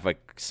order to have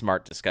like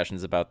smart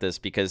discussions about this,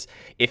 because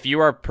if you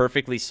are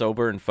perfectly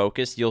sober and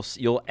focused,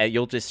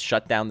 you'll just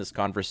shut down this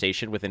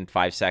conversation within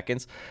 5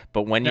 seconds.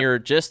 But when you're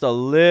just a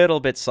little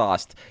bit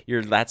sauced,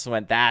 that's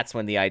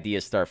when the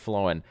ideas start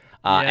flowing.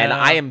 And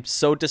I am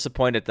so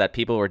disappointed that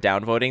people were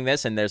downvoting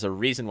this, and there's a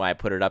reason why I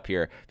put it up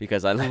here,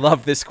 because I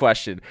love this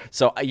question.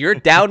 So your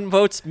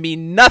downvotes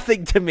mean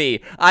nothing to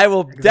me. I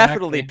will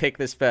definitely pick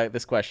this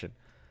question.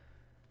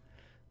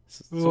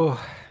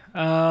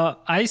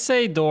 I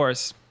say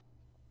doors,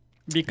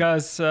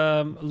 because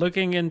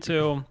looking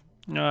into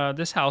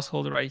this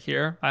household right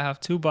here, I have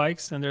 2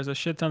 bikes and there's a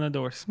shit ton of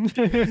doors.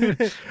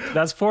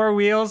 That's 4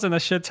 wheels and a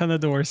shit ton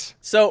of doors.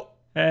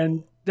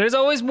 And there's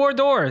always more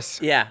doors.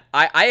 Yeah,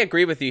 I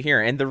agree with you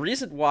here. And the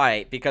reason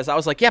why, because I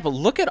was like, yeah, but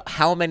look at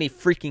how many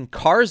freaking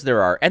cars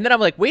there are. And then I'm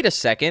like, wait a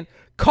second.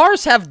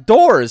 Cars have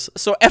doors,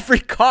 so every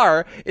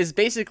car is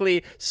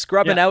basically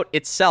scrubbing out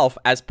itself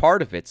as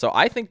part of it. So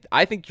I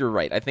think you're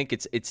right. I think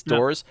it's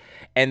doors,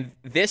 and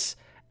this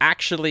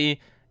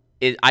actually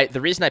is. The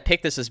reason I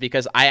picked this is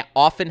because I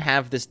often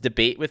have this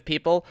debate with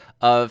people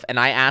and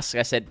I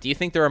said, do you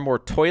think there are more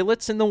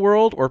toilets in the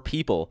world or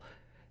people?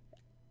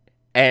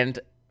 And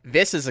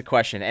this is a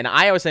question, and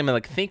I always say,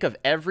 like, think of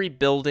every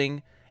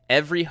building,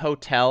 every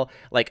hotel.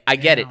 Like, I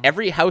get it.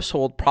 Every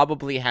household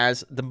probably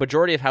the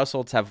majority of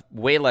households have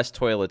way less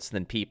toilets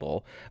than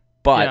people,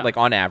 but like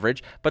on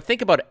average. But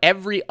think about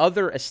every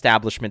other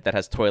establishment that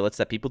has toilets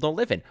that people don't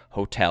live in.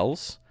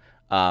 Hotels,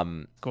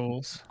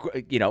 schools,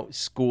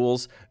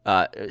 schools,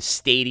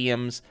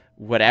 stadiums,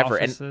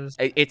 whatever. Offices.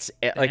 And it's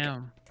like,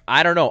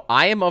 I don't know.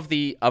 I am of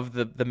the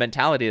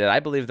mentality that I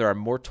believe there are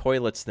more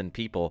toilets than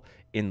people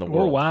in the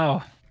world.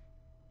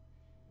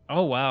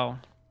 Oh, wow.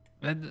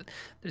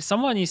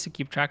 Someone needs to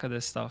keep track of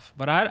this stuff.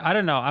 But I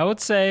don't know. I would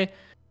say,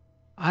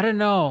 I don't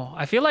know.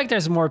 I feel like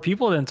there's more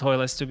people than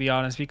toilets, to be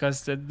honest,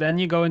 because then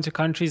you go into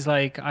countries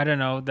like, I don't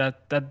know,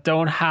 that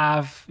don't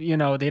have, they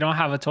don't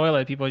have a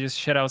toilet. People just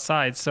shit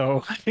outside.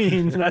 So, I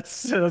mean,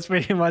 that's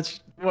pretty much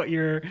what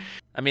you're...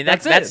 I mean,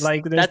 that's it.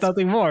 Like, there's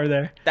nothing more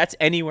there. That's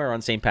anywhere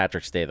on St.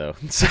 Patrick's Day, though.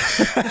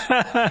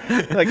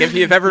 Like, if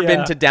you've ever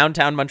been to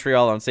downtown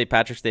Montreal on St.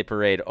 Patrick's Day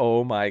parade,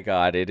 oh my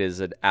God, it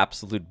is an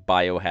absolute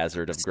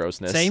biohazard of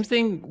grossness. Same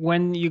thing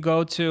when you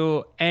go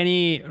to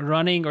any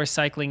running or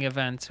cycling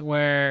event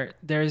where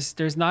there's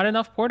not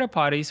enough porta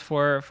potties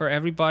for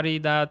everybody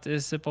that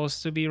is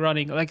supposed to be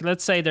running. Like,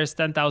 let's say there's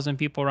 10,000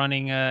 people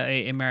running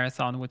a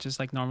marathon, which is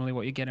like normally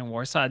what you get in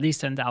Warsaw, at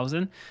least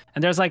 10,000.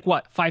 And there's like,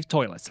 5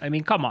 toilets? I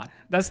mean, come on.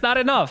 That's not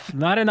enough.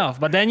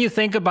 But then you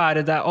think about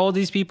it, that all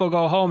these people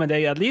go home and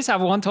they at least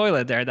have 1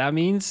 toilet there. That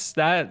means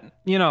that,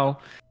 it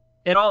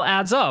all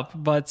adds up.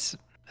 But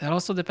it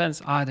also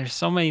depends. There's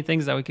so many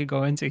things that we could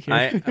go into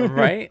here.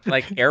 Right?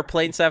 Like,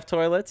 airplanes have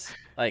toilets.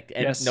 Like,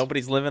 and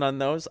nobody's living on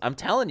those. I'm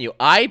telling you,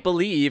 I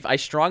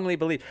strongly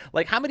believe.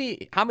 Like, how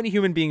many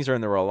human beings are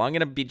in the world? I'm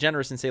gonna be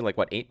generous and say, like,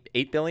 what,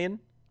 8 billion?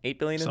 8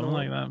 billion in the world?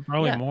 Something like that.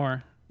 Probably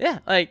more. Yeah,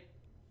 like,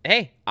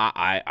 hey,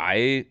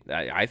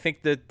 I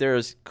think that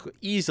there's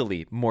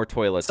easily more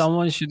toilets.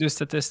 Someone should do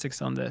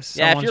statistics on this.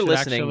 Yeah, if you're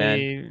listening,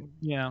 man.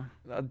 Yeah.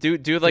 Do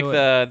like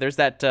there's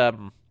that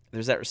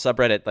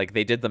subreddit, like,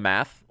 they did the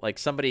math. Like,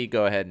 somebody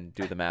go ahead and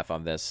do the math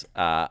on this.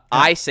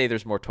 I say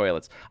there's more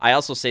toilets. I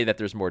also say that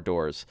there's more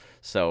doors.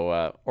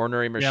 So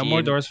Ornery Machine. Yeah,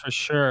 more doors for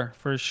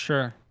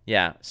sure.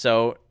 Yeah.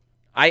 So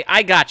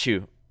I got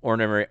you.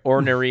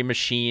 Ornery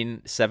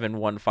Machine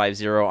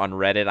 7150 on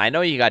Reddit. I know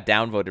you got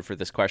downvoted for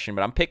this question,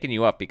 but I'm picking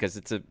you up because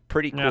it's a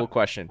pretty cool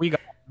question.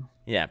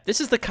 Yeah,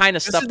 this is the kind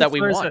of stuff that we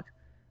want.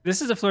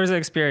 This is a Florida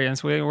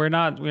experience. We're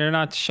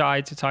not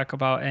shy to talk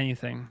about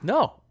anything.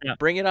 No,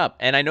 bring it up.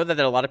 And I know that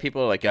there are a lot of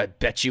people are like, I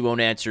bet you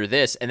won't answer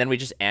this. And then we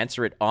just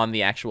answer it on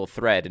the actual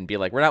thread and be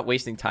like, we're not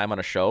wasting time on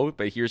a show,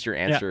 but here's your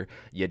answer,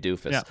 you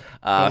doofus.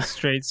 Yeah. Go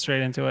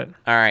straight into it.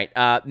 All right.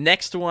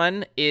 Next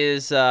one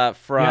is from...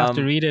 You have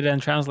to read it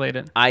and translate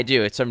it. I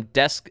do. It's from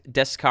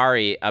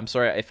Descari. I'm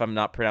sorry if I'm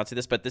not pronouncing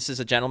this, but this is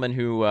a gentleman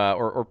who,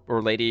 or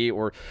lady,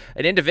 or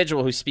an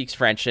individual who speaks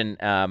French,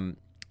 and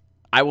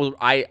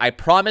I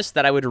promised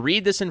that I would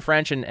read this in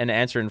French and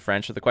answer in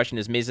French. So the question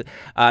is,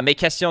 mes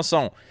questions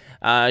sont,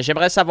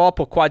 j'aimerais savoir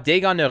pourquoi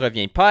Dagon ne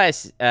revient pas.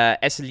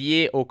 Est-ce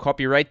lié au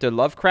copyright de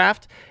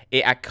Lovecraft?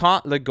 Et à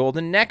quand le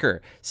Golden Necker?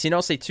 Sinon,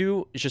 c'est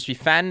tout. Je suis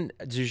fan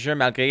du jeu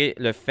malgré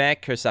le fait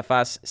que ça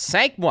fasse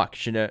 5 mois que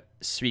je ne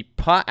suis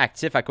pas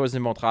actif à cause de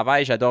mon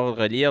travail. J'adore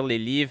relire les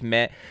livres,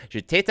 mais je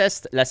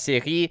déteste la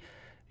série.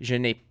 Je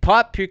n'ai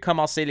pas pu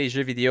commencer les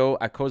jeux vidéo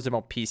à cause de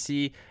mon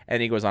PC, and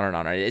he goes on and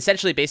on.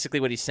 Essentially, basically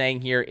what he's saying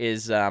here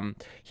is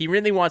he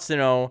really wants to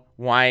know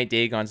why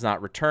Dagon's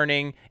not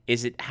returning.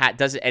 Is it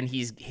does it? And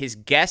his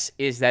guess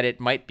is that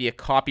it might be a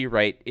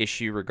copyright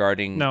issue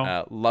regarding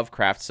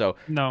Lovecraft. So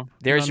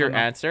there's your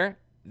answer.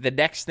 The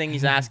next thing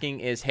he's asking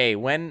is, hey,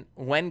 when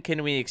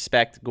can we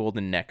expect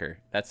Golden Necker?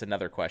 That's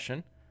another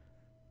question.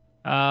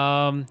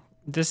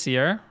 This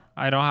year.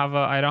 I don't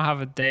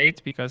have a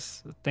date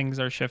because things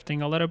are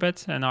shifting a little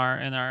bit in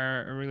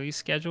our release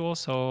schedule.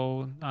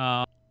 So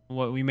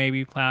what we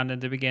maybe planned at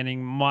the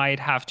beginning might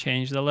have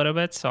changed a little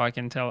bit. So I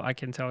can tell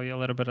you a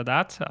little bit of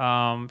that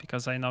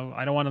because I know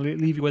I don't want to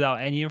leave you without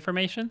any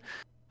information.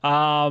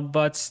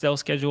 But still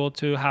scheduled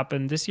to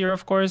happen this year,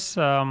 of course,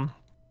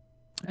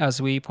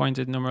 as we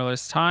pointed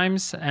numerous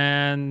times.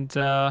 And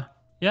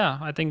yeah,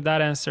 I think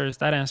that answers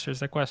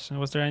the question.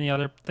 Was there any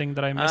other thing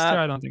that I missed there?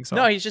 I don't think so.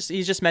 No, he's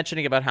just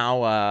mentioning about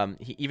how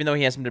even though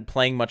he hasn't been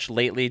playing much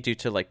lately due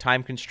to like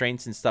time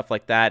constraints and stuff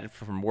like that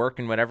from work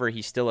and whatever,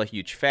 he's still a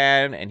huge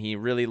fan and he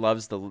really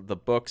loves the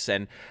books,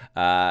 and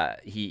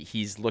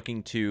he's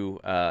looking to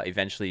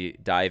eventually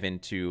dive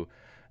into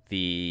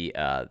the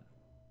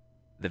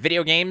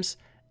video games.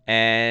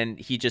 And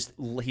he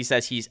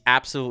says he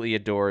absolutely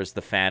adores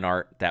the fan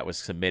art that was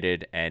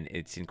submitted, and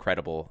it's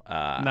incredible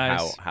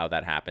nice. how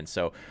that happened.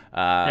 So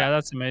yeah,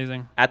 that's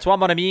amazing. À toi,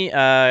 mon ami,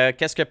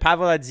 qu'est-ce que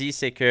Pavel a dit,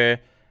 c'est que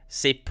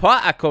c'est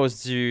pas à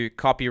cause du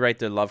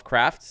copyright de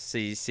Lovecraft.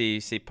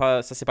 C'est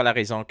pas la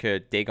raison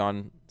que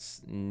Dagon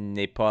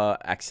n'est pas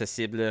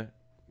accessible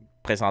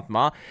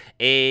présentement.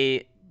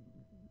 Et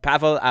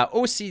Pavel a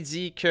aussi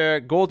dit que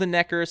Golden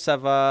Necker, ça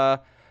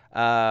va.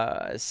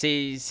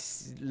 C'est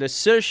la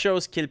seule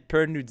chose qu'il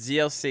peut nous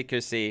dire, c'est que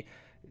c'est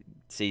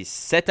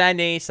cette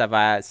année, ça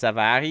va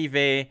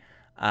arriver,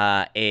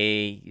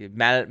 et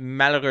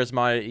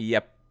malheureusement, il n'y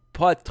a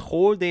pas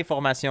trop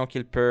d'informations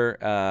qu'il peut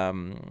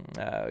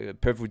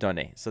vous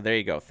donner. So there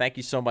you go. Thank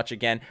you so much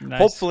again. Nice.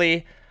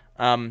 Hopefully,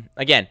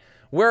 again,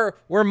 we're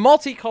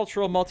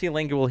multicultural,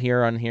 multilingual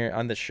here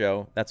on the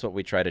show. That's what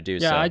we try to do.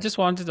 Yeah, so. I just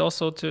wanted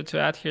also to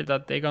add here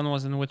that Dagon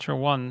was in Witcher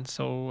 1.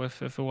 So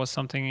if it was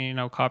something,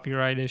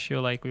 copyright issue,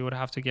 like we would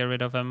have to get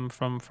rid of him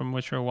from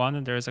Witcher 1,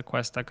 and there is a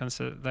quest that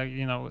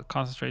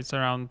concentrates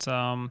around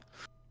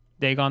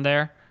Dagon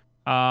there.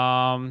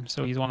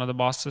 So he's one of the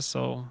bosses.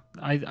 So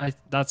I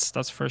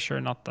that's for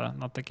sure not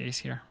the case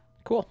here.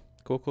 Cool.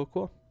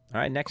 All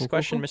right, next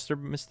question, cool.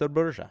 Mr.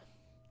 Burja.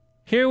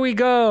 Here we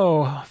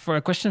go for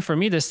a question for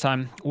me this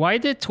time. Why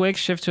did Twig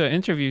shift to an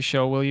interview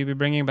show? Will you be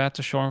bringing back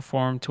to short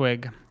form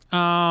Twig?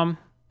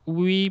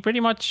 We pretty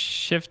much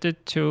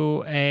shifted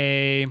to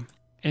a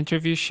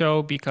interview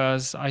show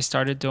because I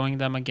started doing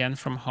them again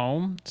from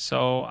home.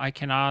 So I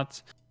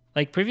cannot,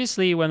 like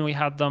previously when we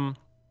had them,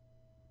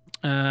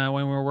 when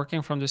we were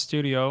working from the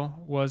studio,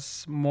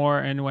 was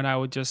more in when I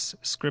would just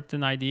script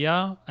an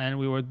idea and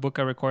we would book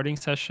a recording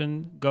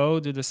session,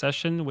 do the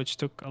session, which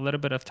took a little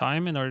bit of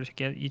time in order to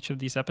get each of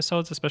these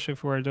episodes, especially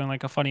if we were doing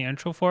like a funny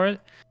intro for it.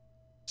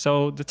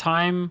 So the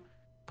time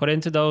put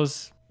into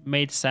those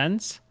made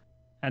sense.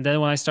 And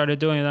then when I started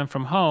doing them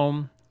from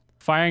home,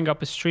 firing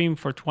up a stream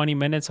for 20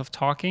 minutes of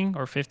talking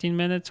or 15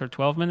 minutes or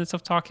 12 minutes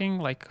of talking,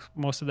 like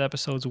most of the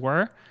episodes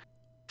were,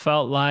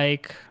 felt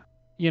like,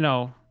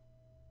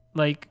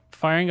 like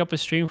firing up a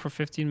stream for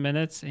 15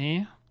 minutes,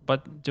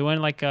 but doing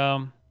like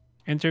a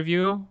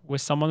interview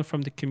with someone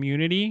from the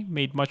community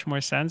made much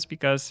more sense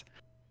because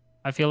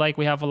I feel like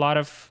we have a lot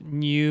of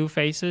new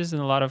faces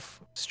and a lot of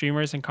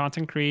streamers and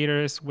content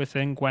creators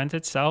within Gwent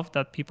itself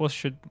that people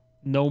should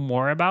know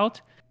more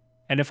about.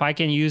 And if I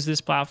can use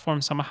this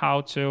platform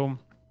somehow to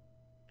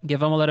give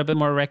them a little bit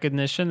more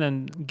recognition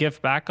and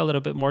give back a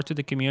little bit more to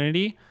the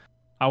community,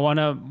 I want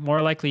to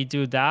more likely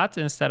do that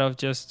instead of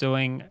just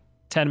doing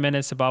 10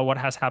 minutes about what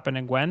has happened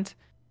in Gwent.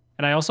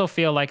 And I also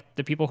feel like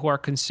the people who are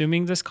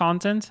consuming this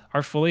content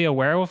are fully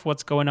aware of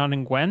what's going on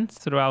in Gwent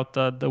throughout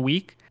the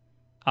week.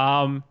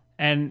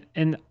 And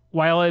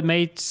while it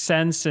made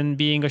sense in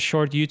being a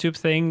short YouTube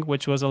thing,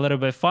 which was a little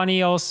bit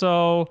funny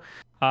also,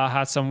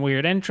 had some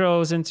weird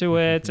intros into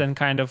it and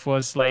kind of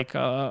was like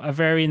a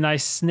very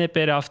nice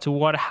snippet of to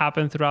what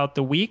happened throughout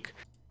the week.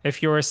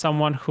 If you're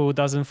someone who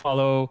doesn't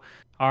follow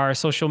our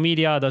social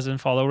media, doesn't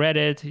follow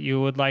Reddit,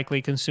 you would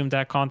likely consume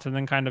that content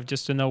and kind of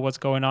just to know what's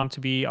going on to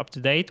be up to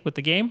date with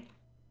the game.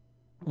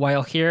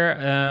 While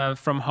here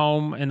from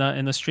home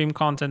in the stream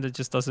content, it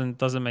just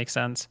doesn't make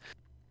sense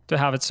to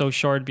have it so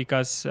short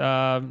because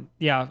 5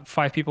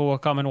 people will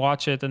come and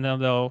watch it and then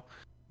they'll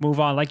move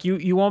on. Like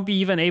you won't be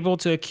even able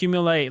to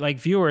accumulate like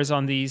viewers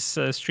on these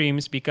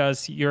streams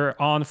because you're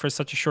on for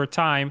such a short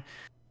time.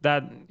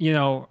 that,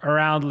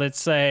 around,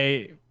 let's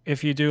say,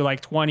 if you do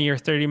like 20 or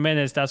 30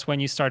 minutes, that's when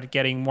you start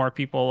getting more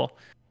people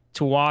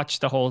to watch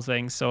the whole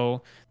thing.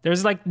 So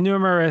there's like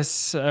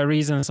numerous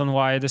reasons on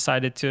why I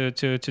decided to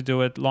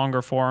do it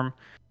longer form.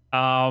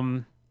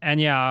 And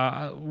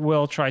yeah,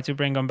 we'll try to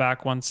bring them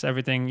back once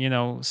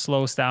everything,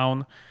 slows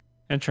down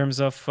in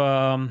terms of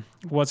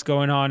what's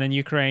going on in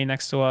Ukraine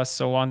next to us.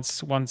 So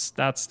once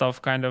that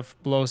stuff kind of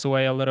blows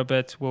away a little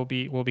bit, we'll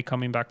be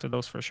coming back to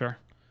those for sure.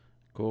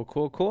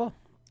 Cool.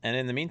 And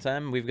in the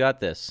meantime, we've got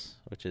this,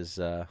 which is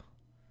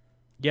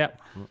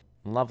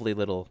lovely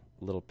little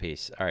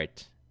piece. All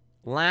right.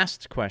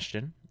 Last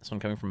question. This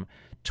one coming from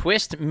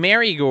Twist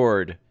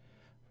Marigold.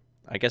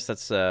 I guess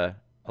that's a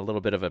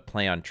little bit of a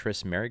play on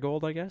Tris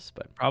Marigold, I guess,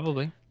 but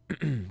probably.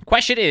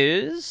 Question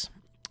is,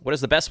 what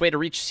is the best way to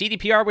reach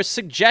CDPR with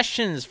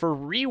suggestions for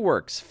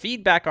reworks,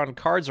 feedback on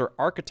cards or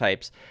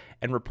archetypes,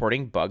 and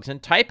reporting bugs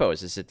and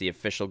typos? Is it the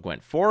official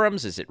Gwent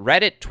forums? Is it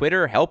Reddit,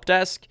 Twitter, help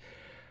desk?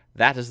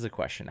 That is the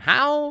question.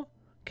 How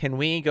can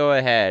we go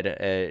ahead,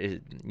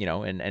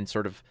 and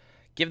sort of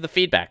give the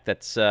feedback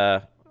that's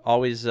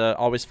always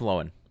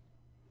flowing?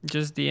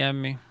 Just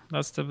DM me.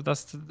 That's the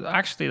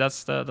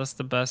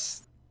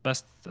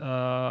best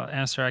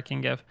answer I can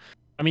give.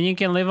 I mean, you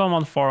can leave them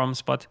on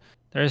forums, but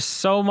there's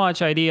so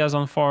much ideas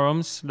on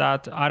forums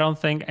that I don't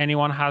think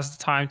anyone has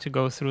the time to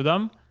go through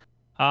them.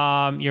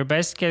 Your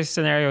best case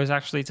scenario is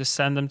actually to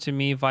send them to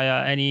me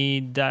via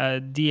any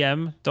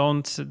DM.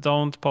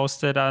 Don't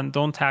post it and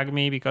don't tag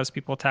me, because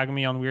people tag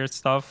me on weird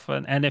stuff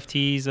and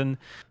NFTs and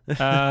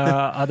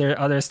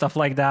other stuff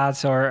like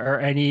that, or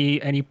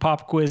any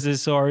pop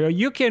quizzes, or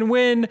you can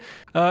win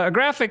a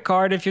graphic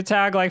card if you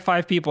tag like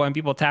 5 people, and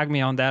people tag me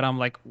on that. I'm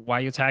like, why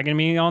are you tagging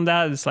me on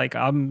that? It's like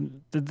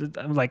I'm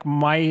like,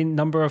 my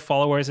number of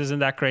followers isn't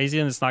that crazy,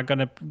 and it's not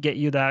gonna get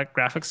you that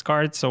graphics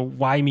card, so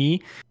why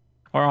me?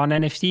 Or on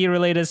NFT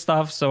related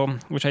stuff, so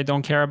which I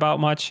don't care about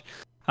much.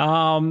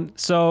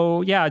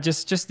 So yeah,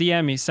 just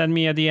DM me, send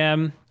me a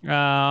DM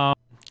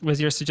with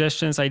your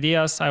suggestions,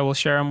 ideas. I will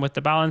share them with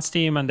the balance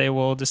team, and they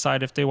will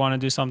decide if they want to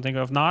do something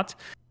or not.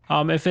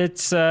 If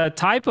it's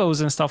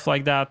typos and stuff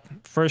like that,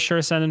 for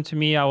sure send them to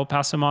me. I will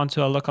pass them on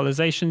to a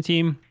localization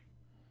team.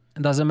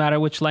 It doesn't matter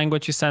which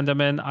language you send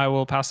them in, I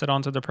will pass it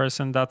on to the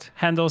person that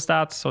handles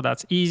that. So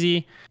that's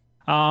easy.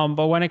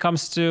 But when it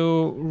comes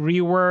to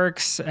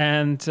reworks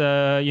and,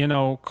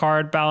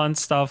 card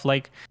balance stuff,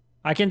 like,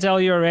 I can tell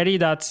you already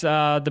that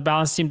the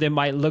balance team, they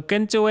might look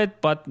into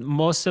it, but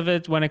most of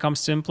it, when it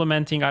comes to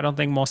implementing, I don't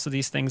think most of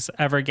these things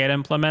ever get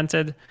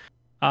implemented,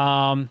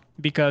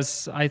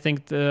 because I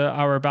think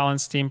our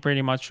balance team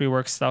pretty much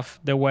reworks stuff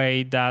the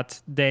way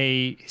that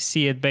they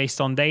see it, based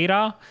on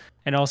data,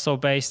 and also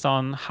based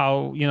on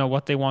how,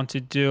 what they want to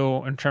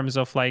do in terms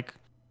of like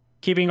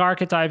keeping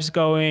archetypes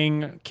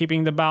going,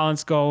 keeping the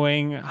balance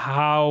going,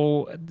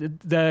 how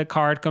the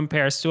card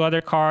compares to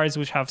other cards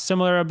which have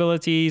similar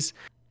abilities,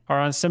 are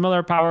on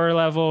similar power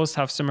levels,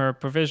 have similar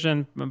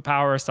provision,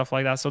 power, stuff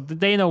like that. So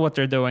they know what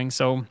they're doing.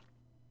 So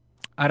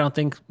I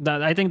think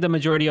the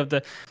majority of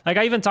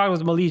I even talked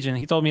with Malegian.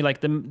 He told me like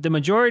the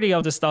majority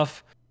of the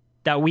stuff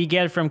that we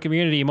get from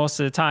community most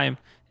of the time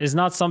is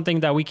not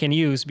something that we can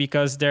use,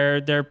 because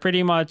they're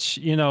pretty much,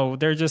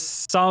 they're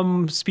just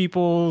some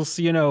people's,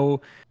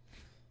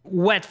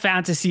 wet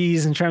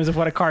fantasies in terms of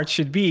what a card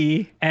should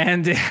be,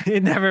 and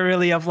it never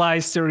really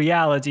applies to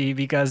reality,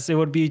 because it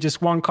would be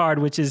just one card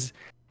which is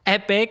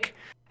epic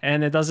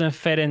and it doesn't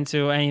fit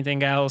into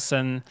anything else.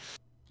 And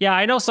yeah,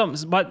 I know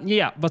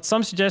but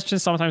some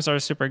suggestions sometimes are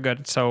super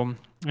good. So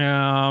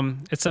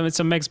it's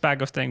a mixed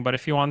bag of thing. But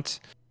if you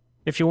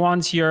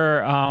want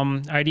your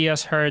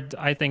ideas heard,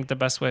 I think the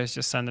best way is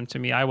just send them to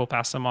me. I will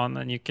pass them on,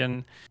 and you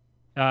can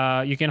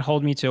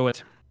hold me to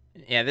it.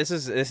 Yeah, this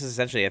is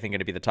essentially, I think, going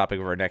to be the topic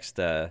of our next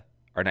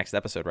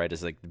episode, right?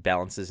 Is like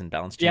balances and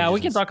balance changes. Yeah,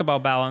 we can talk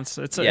about balance.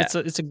 It's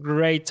a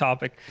great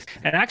topic,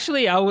 and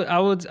actually,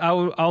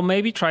 I'll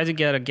maybe try to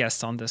get a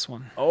guest on this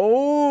one.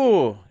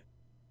 Oh,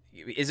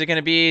 is it going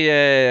to be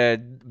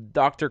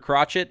Dr.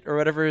 Crotchet or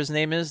whatever his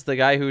name is, the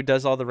guy who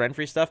does all the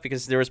Renfrey stuff?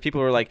 Because there was people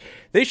who were like,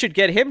 they should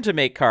get him to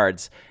make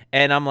cards,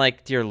 and I'm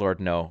like, dear Lord,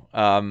 no.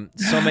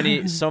 So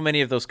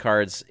many of those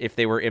cards, if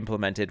they were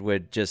implemented,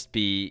 would just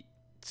be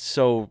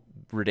so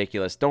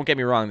ridiculous. Don't get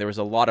me wrong, there was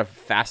a lot of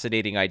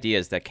fascinating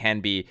ideas that can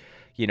be,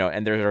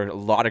 and there are a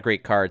lot of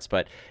great cards,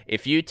 but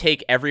if you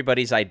take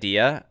everybody's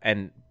idea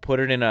and put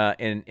it in a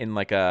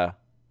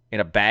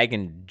bag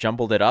and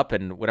jumbled it up,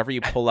 and whatever you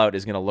pull out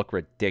is going to look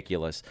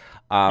ridiculous.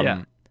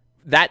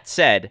 That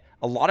said,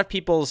 a lot of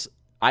people's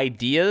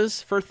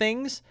ideas for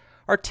things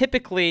are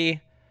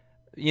typically,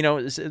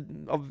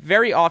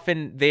 very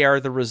often they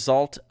are the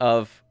result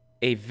of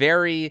a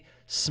very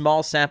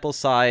small sample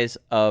size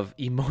of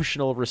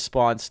emotional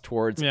response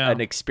towards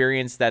an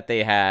experience that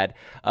they had,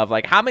 of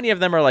like, how many of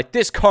them are like,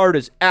 this card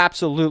is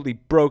absolutely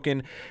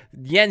broken,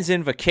 Yen's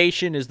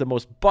Invocation is the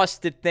most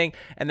busted thing,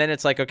 and then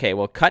it's like, okay,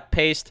 well, cut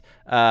paste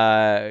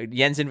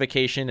Yen's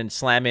Invocation and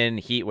slam in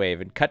Heatwave,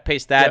 and cut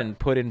paste that and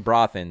put in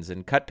Brothans,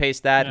 and cut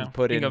paste that and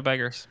put in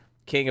Beggars.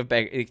 King of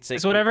Bag.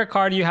 It's whatever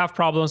card you have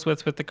problems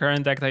with the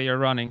current deck that you're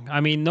running.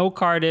 I mean, no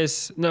card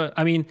is no.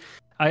 I mean,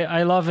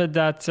 I love it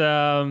that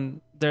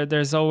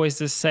there's always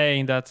this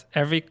saying that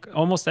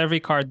almost every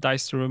card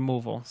dies to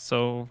removal.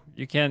 So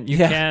you can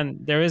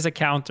there is a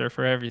counter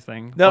for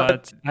everything. No,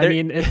 but I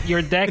mean, if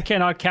your deck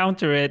cannot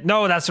counter it,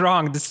 no, that's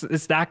wrong.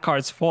 It's that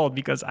card's fault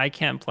because I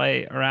can't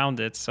play around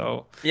it.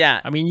 So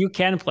yeah, I mean, you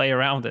can play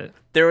around it.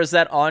 There was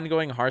that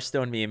ongoing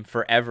Hearthstone meme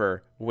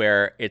forever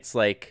where it's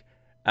like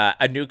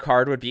a new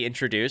card would be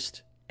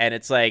introduced and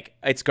it's like,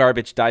 it's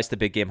garbage, dies to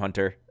Big Game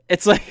Hunter.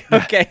 It's like,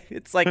 okay,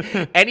 it's like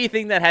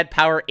anything that had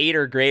power 8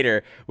 or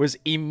greater was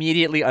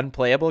immediately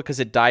unplayable because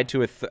it died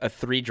to a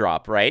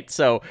 3-drop, right?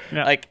 So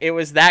like it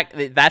was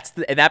and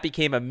that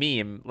became a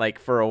meme like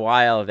for a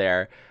while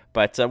there.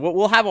 But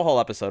we'll have a whole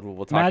episode where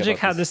we'll talk Magic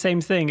about had the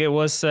same thing. It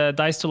was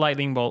dice to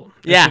lightning bolt.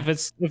 Yeah.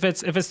 If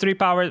it's 3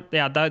 power,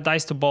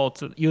 dice to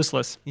bolt,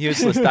 useless.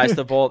 Useless dice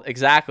to bolt.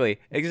 Exactly.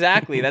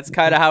 That's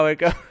kind of how it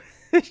goes.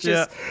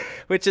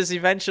 Which is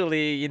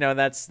eventually,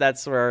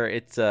 that's where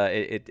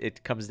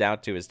it comes down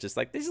to, is just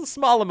like these are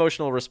small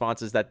emotional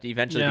responses that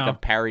eventually become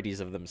parodies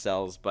of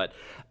themselves. But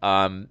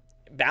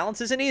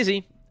balance isn't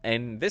easy,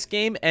 and this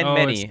game and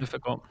many. It's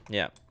difficult.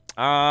 Yeah.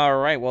 All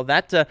right. Well,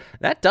 that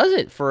does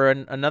it for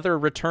another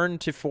return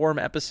to form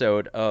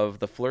episode of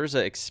the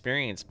Flurza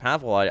Experience.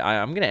 Pavel,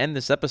 I'm going to end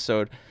this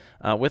episode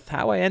with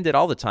how I end it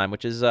all the time,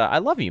 which is I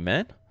love you,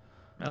 man.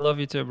 I love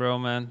you too, bro,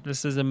 man.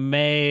 This is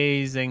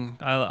amazing.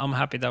 I'm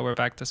happy that we're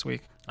back this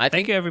week.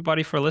 Thank you,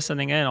 everybody, for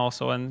listening in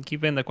also and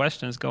keeping the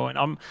questions going.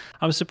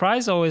 I'm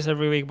surprised always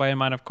every week by the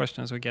amount of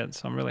questions we get,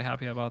 so I'm really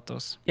happy about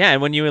those. Yeah,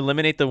 and when you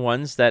eliminate the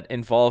ones that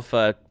involve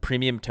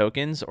premium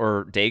tokens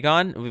or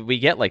Dagon, we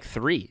get like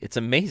 3. It's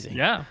amazing.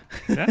 Yeah.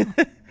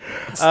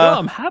 Still,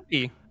 I'm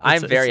happy.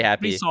 I'm very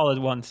happy. Pretty solid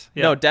ones.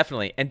 Yeah. No,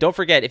 definitely. And don't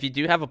forget, if you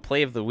do have a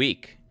play of the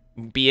week,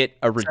 be it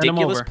a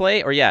ridiculous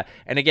play or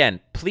and again,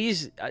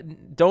 please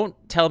don't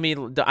tell me,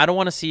 I don't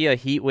want to see a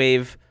heat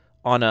wave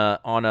on a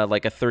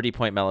like a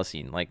 30-point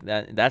Melusine like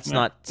that's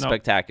not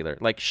spectacular.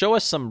 Like, show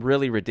us some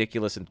really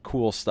ridiculous and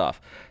cool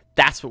stuff.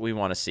 That's what we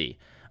want to see,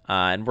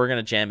 and we're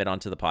gonna jam it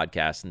onto the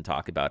podcast and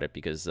talk about it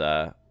because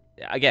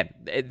again,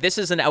 this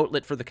is an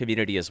outlet for the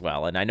community as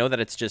well. And I know that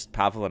it's just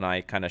Pavel and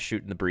I kind of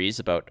shooting the breeze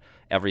about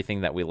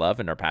everything that we love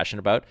and are passionate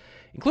about,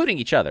 including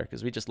each other,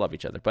 because we just love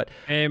each other. But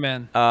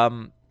amen.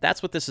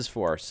 That's what this is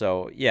for.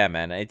 So yeah,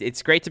 man,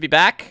 it's great to be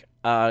back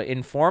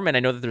in form. And I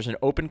know that there's an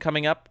Open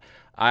coming up.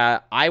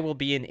 I will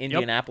be in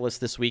Indianapolis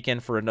this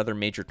weekend for another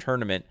major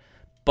tournament.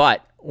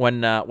 But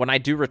when I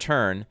do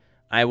return,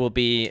 I will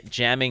be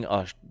jamming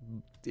a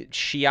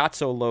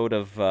shiatsu load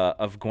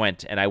of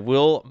Gwent, and I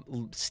will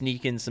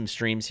sneak in some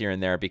streams here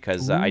and there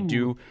because I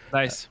do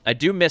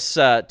miss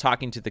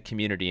talking to the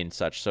community and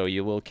such. So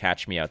you will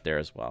catch me out there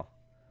as well.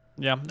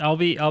 Yeah, I'll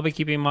be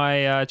keeping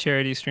my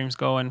charity streams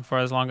going for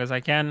as long as I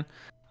can.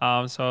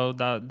 So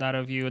that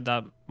of you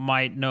that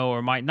might know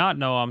or might not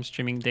know, I'm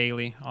streaming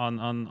daily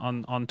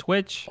on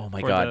Twitch. Oh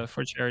my God,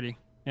 for charity.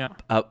 Yeah,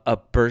 a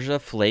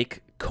Berja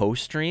Flake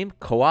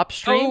co-op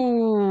stream.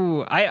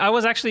 Oh, I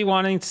was actually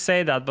wanting to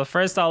say that, but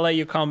first I'll let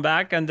you come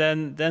back, and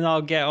then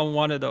I'll get on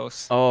one of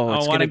those. Oh, I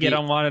want to get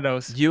on one of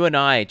those. You and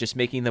I just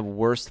making the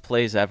worst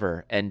plays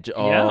ever, and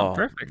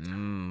perfect.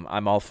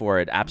 I'm all for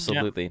it.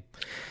 Absolutely.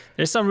 Yeah.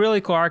 There's some really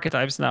cool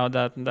archetypes now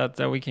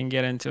that we can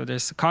get into.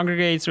 There's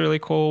Congregate's really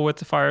cool with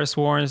the Fire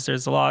Swarms.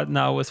 There's a lot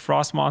now with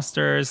Frost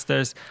Monsters.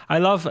 I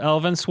love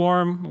Elven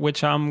Swarm,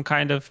 which I'm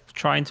kind of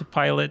trying to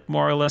pilot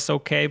more or less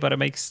okay, but I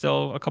make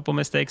still a couple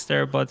mistakes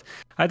there. But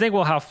I think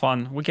we'll have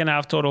fun. We can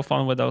have total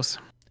fun with those.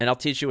 And I'll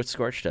teach you what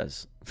Scorch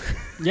does.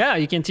 Yeah,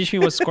 you can teach me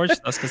what Scorch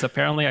does, because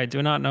apparently I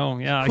do not know.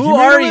 Yeah, Who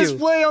are you?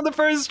 Misplay on the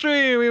first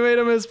stream. We made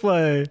a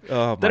misplay.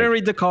 Oh, didn't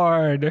read the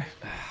card.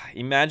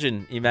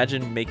 Imagine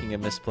making a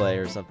misplay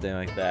or something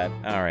like that.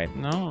 All right.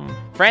 No.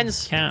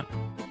 Friends, can't.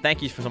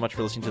 Thank you so much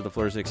for listening to the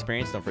Flurza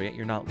Experience. Don't forget,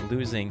 you're not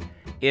losing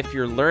if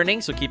you're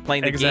learning, so keep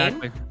playing the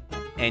game,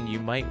 and you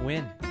might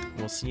win.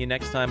 We'll see you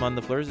next time on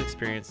the Flurza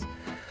Experience.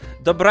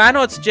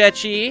 Dobranoc,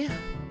 dzieci!